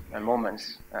various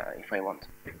moments if I want.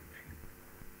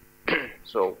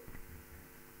 So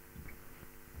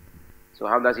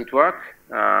how does it work?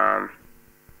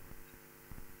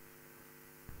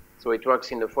 So it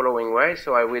works in the following way.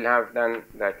 So I will have then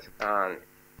that,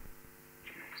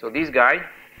 so this guy,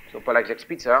 so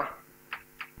Pollack-Spitzer,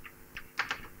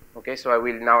 Okay, so I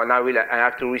will I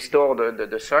have to restore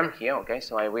the sum here. Okay,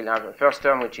 so I will have a first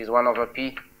term which is 1 over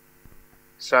p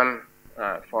sum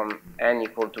from n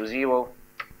equal to 0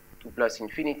 to plus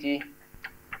infinity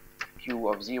q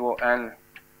of 0 n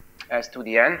s to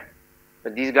the n.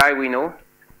 But this guy we know,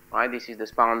 right? This is the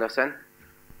Spar-Anderson,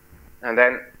 and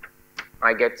then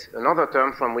I get another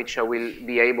term from which I will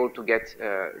be able to get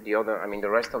the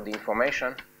rest of the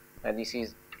information, and this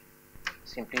is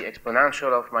simply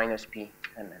exponential of minus p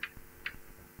and n.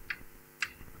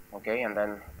 Okay, and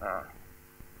then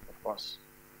of course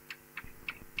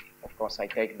I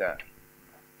take the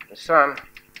sum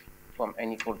from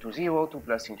n equal to 0 to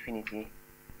plus infinity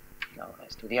now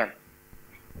s to the n.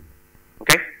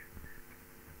 Okay,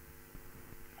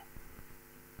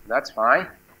 that's fine.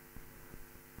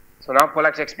 So now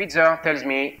Pollaczek-Spitzer tells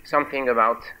me something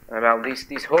about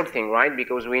this whole thing, right?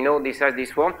 Because we know this has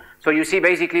this form. So you see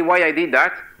basically why I did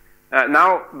that.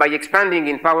 Now, by expanding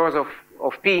in powers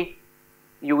of p,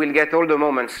 you will get all the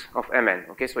moments of Mn.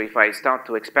 Okay, so if I start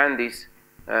to expand this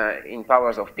in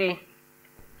powers of p,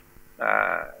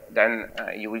 then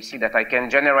you will see that I can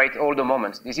generate all the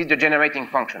moments. This is the generating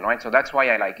function, right? So that's why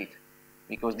I like it,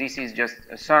 because this is just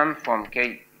a sum from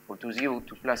k equal to 0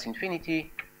 to plus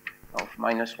infinity of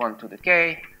minus 1 to the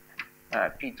k,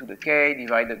 p to the k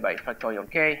divided by factorial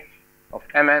k of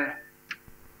Mn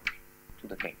to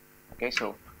the k. Okay,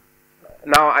 so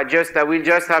now I will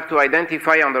just have to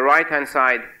identify on the right-hand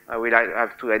side, I will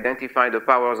have to identify the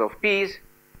powers of p's,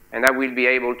 and I will be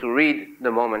able to read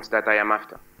the moments that I am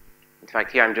after. In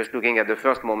fact, here I'm just looking at the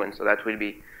first moment, so that will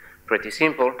be pretty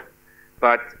simple.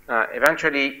 But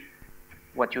eventually,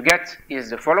 what you get is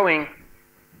the following.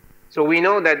 So we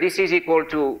know that this is equal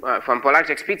to, from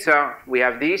Pollaczek-Spitzer, we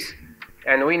have this,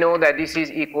 and we know that this is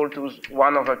equal to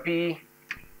 1 over p,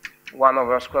 1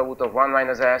 over square root of 1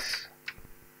 minus s,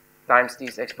 times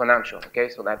this exponential. Okay,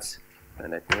 so that's, let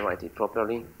me write it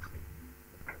properly.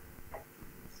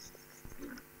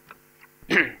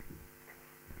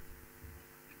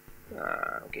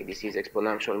 Okay, this is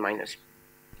exponential minus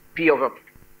p over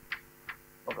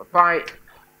pi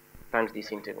times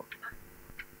this integral.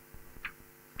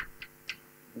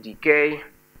 Dk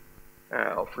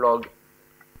of log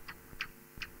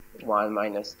 1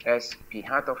 minus s p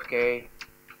hat of k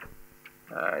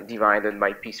divided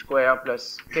by p square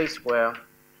plus k square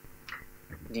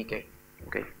dk.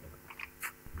 Okay.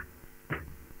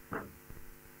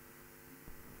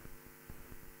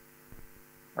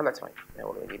 And that's fine. I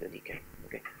already did the dk.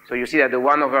 Okay. So you see that the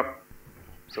 1 over.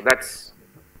 So that's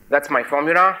my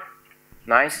formula.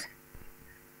 Nice.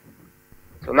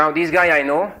 So now this guy I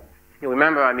know. You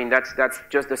remember, I mean, that's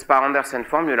just the Spar-Anderson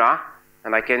formula,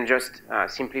 and I can just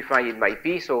simplify it by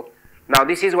p. So now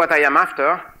this is what I am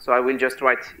after, so I will just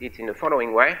write it in the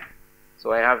following way.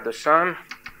 So I have the sum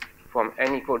from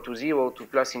n equal to 0 to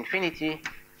plus infinity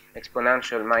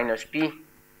exponential minus p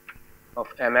of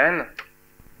Mn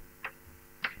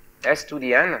s to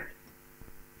the n.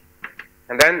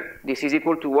 And then this is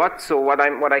equal to what? So what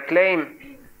I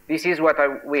claim, this is what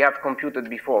we have computed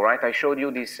before, right? I showed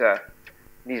you this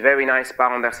very nice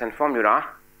Spar-Anderson formula.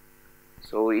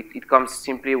 So it comes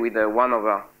simply with a 1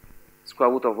 over square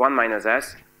root of 1 minus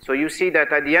s. So you see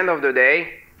that at the end of the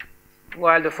day,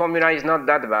 well, the formula is not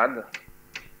that bad.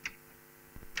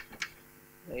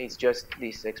 It's just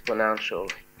this exponential,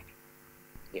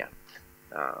 yeah,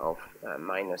 of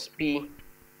minus p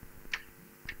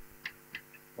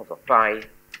over pi,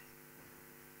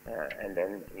 and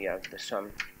then we have the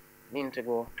sum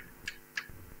integral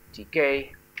dk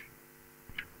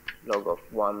log of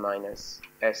 1 minus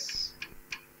s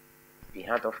p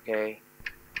hat of k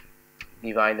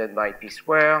divided by p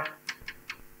square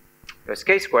plus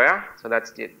k square, so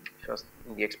that's the first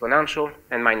in the exponential,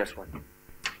 and minus 1.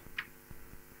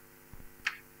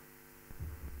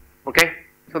 Okay,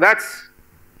 so that's,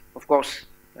 of course,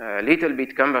 a little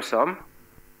bit cumbersome,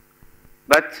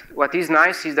 but what is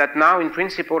nice is that now, in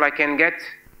principle, I can get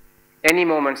any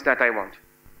moments that I want.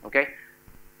 Okay,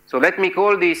 so let me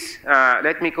call this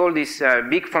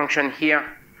big function here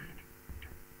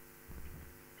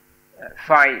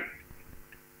phi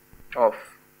of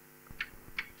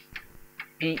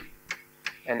p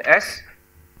and s.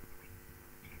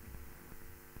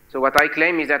 So what I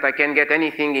claim is that I can get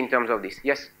anything in terms of this.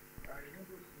 Yes?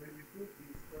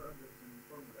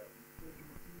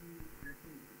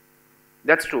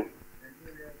 That's true.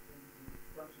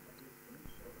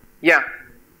 Yeah.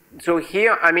 So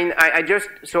here, I mean, I just,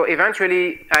 so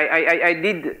eventually, I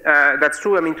did, that's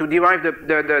true, I mean, to derive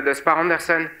the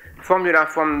Spar-Anderson formula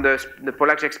from the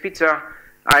Pollaczek-Spitzer,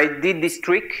 I did this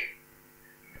trick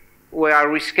where I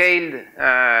rescaled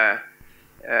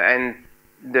and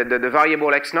the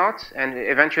variable x0 and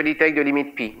eventually take the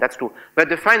limit p. That's true. But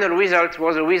the final result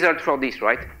was a result for this,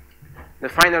 right? The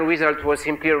final result was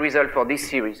simply a result for this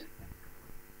series.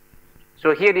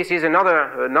 So here this is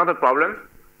another problem.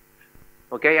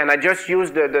 Okay, and I just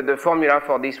used the formula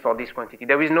for this quantity.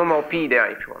 There is no more p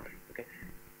there if you want. Okay,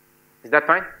 is that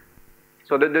fine?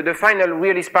 So the final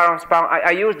really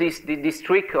I use this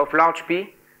trick of large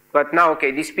p, but now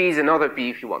okay, this p is another p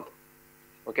if you want.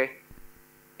 Okay.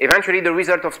 Eventually, the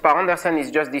result of Spar-Anderson is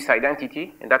just this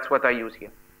identity, and that's what I use here.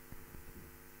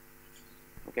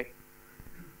 Okay.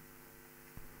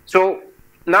 So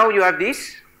now you have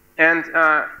this, and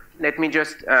let me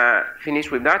just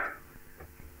finish with that.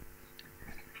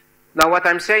 Now what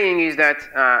I'm saying is that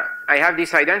I have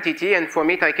this identity, and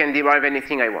from it I can derive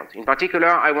anything I want. In particular,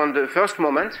 I want the first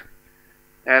moment,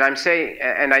 and I'm saying,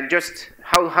 and I just,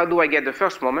 how do I get the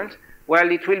first moment?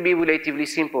 Well, it will be relatively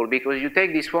simple, because you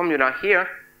take this formula here,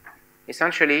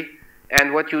 essentially,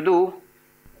 and what you will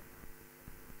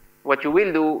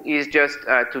do is just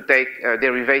to take a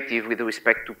derivative with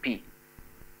respect to p.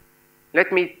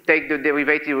 Let me take the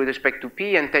derivative with respect to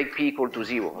p and take p equal to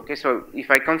 0. Okay, so if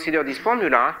I consider this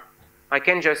formula, I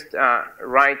can just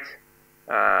write,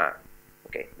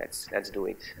 okay, let's do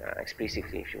it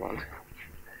explicitly if you want,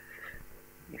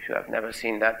 if you have never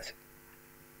seen that.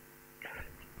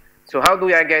 So how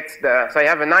do I get so I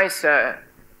have a nice, I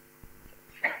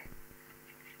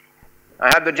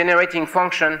have the generating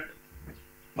function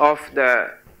of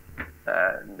this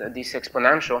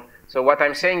exponential. So what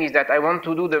I'm saying is that I want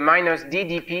to do the minus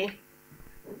ddp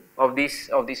of this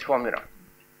formula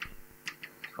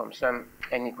from sum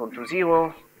n equal to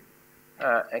 0,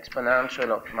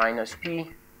 exponential of minus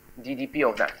p, ddp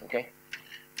of that, okay?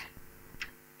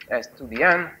 S to the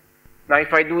n. Now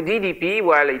if I do ddp,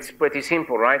 well, it's pretty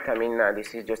simple, right? I mean,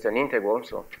 this is just an integral,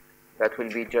 so that will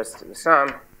be just the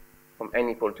sum from n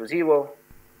equal to 0,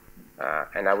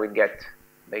 and I will get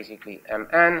basically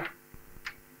mn,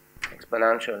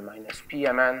 exponential minus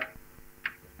pmn,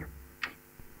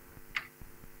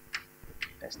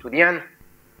 s to the n.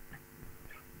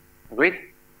 Agreed?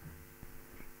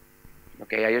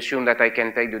 Okay, I assume that I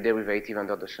can take the derivative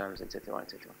under the sums, etc.,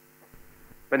 etc.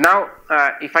 But now,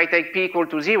 if I take p equal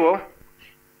to 0,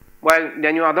 well,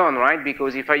 then you are done, right?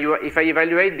 Because if I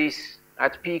evaluate this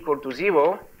at p equal to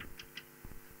 0,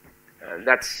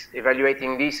 that's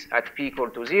evaluating this at p equal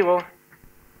to 0,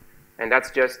 and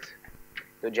that's just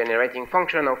the generating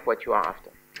function of what you are after.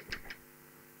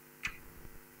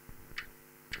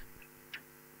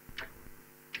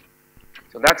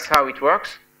 So that's how it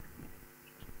works.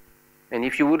 And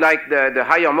if you would like the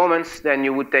higher moments, then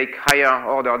you would take higher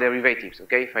order derivatives,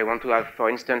 okay? If I want to have, for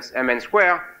instance, mn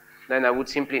squared, then I would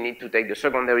simply need to take the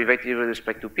second derivative with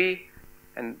respect to p,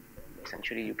 and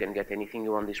essentially you can get anything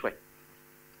you want this way.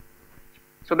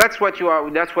 So that's what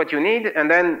you need, and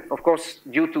then, of course,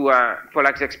 due to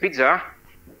Pollack-Spitzer,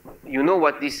 you know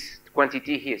what this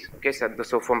quantity is, okay?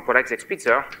 So from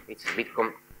Pollack-Spitzer, it's a bit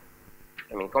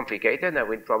complicated. I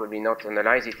will probably not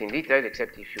analyze it in detail,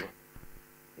 except if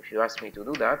you ask me to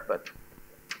do that, but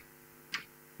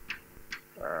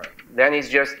then it's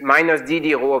just minus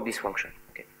dd rho of this function.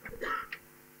 Okay.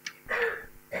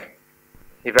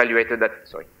 Evaluated at,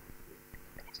 sorry,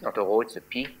 it's not a rho, it's a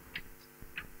p,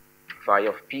 phi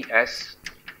of ps,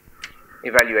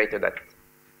 evaluated at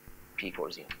p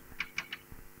equals 0.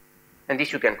 And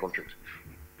this you can compute.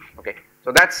 Okay,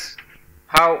 so that's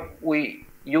how we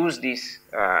use this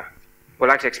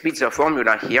Pollack-Spitzer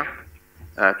formula here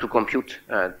to compute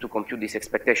this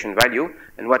expectation value.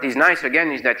 And what is nice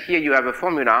again is that here you have a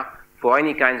formula for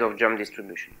any kinds of germ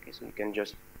distribution. Okay, so you can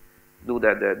just do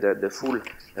the full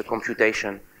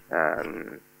computation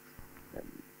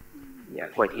yeah,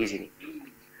 quite easily.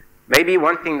 Maybe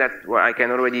one thing that I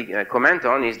can already comment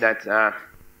on is that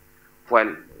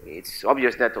well, it's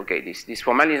obvious that okay, this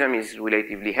formalism is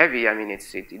relatively heavy. I mean,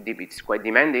 it's quite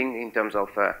demanding in terms of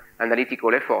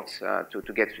analytical efforts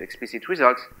to get explicit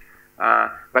results.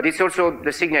 But it's also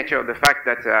the signature of the fact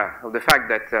that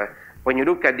when you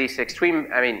look at this extreme,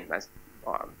 I mean,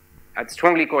 at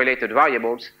strongly correlated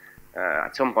variables,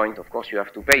 at some point, of course, you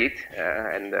have to pay it,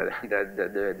 and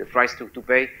the price to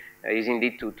pay is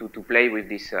indeed to play with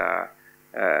this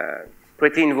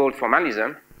pretty involved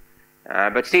formalism.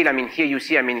 But still, I mean, here you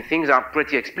see, I mean, things are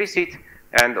pretty explicit,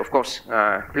 and of course,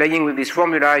 playing with this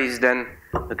formula is then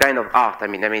a kind of art. I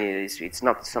mean, it's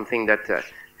not something that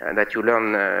you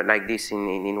learn like this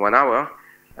in 1 hour.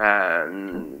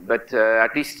 But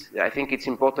at least I think it's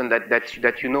important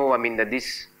that you know, I mean, that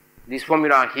these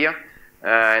formula are here,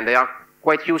 and they are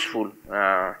quite useful.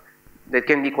 They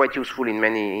can be quite useful in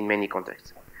many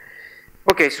contexts.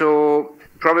 Okay, so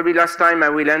probably last time I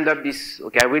will end up this,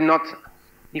 okay, I will not,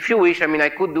 if you wish, I mean, I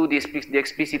could do the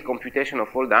explicit computation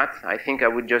of all that. I think I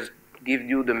would just give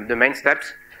you the main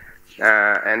steps,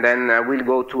 and then we'll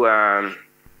go to, I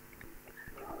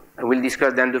will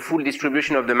discuss then the full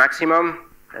distribution of the maximum,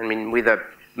 I mean, with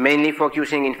mainly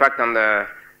focusing, in fact, on the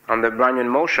Brownian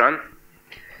motion.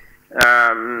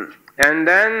 And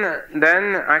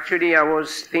then actually I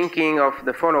was thinking of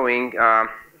the following.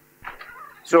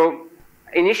 So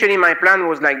initially my plan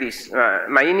was like this.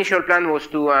 My initial plan was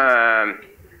to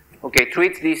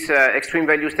treat these extreme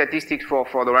value statistics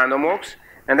for the random walks,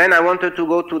 and then I wanted to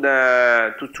go to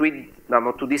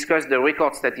to discuss the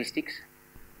record statistics.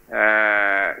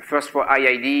 First for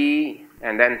IID,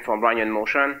 and then for Brownian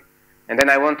motion, and then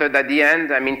I wanted at the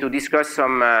end, I mean, to discuss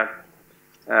some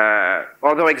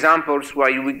other examples where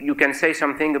you can say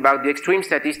something about the extreme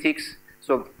statistics.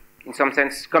 So in some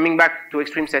sense, coming back to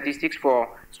extreme statistics for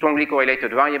strongly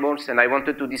correlated variables, and I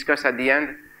wanted to discuss at the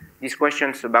end these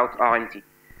questions about RMT.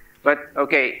 But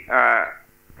okay,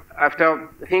 after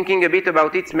thinking a bit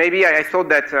about it, maybe I thought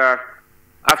that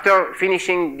after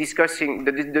finishing discussing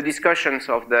the discussions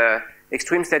of the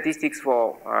extreme statistics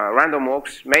for random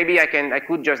walks, maybe I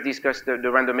could just discuss the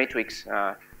random matrix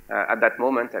at that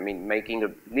moment. I mean, making a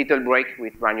little break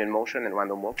with Brownian motion and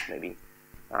random walks, maybe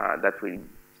that will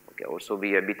also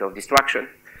be a bit of distraction.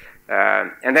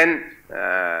 And then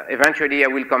eventually I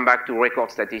will come back to record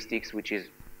statistics, which is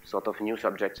sort of new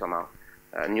subject somehow,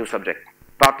 new subject,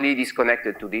 partly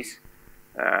disconnected to this.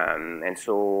 And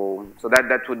so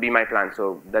that would be my plan.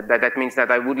 So that means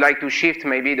that I would like to shift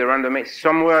maybe the random,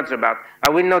 some words about, I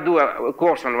will not do a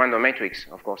course on random matrix,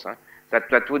 of course.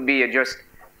 That would be just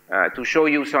to show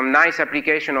you some nice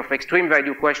application of extreme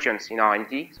value questions in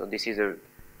RMT. So this is a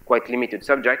quite limited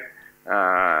subject.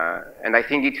 And I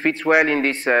think it fits well in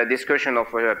this discussion of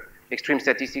extreme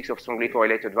statistics of strongly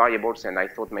correlated variables, and I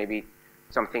thought maybe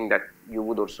something that you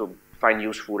would also find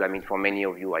useful, I mean, for many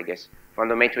of you, I guess.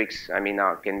 Random matrix, I mean,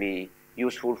 can be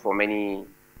useful for many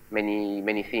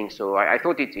things. So I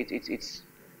thought it's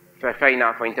fair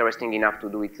enough or interesting enough to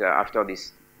do it after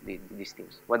these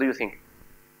things. What do you think?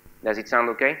 Does it sound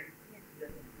okay?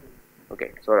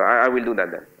 Okay, so I will do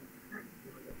that then.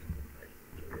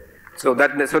 So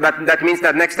that means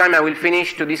that next time I will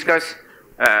finish to discuss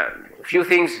a few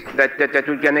things that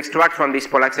we can extract from this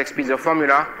Pollack's X-Pizza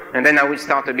formula, and then I will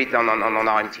start a bit on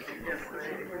RMT.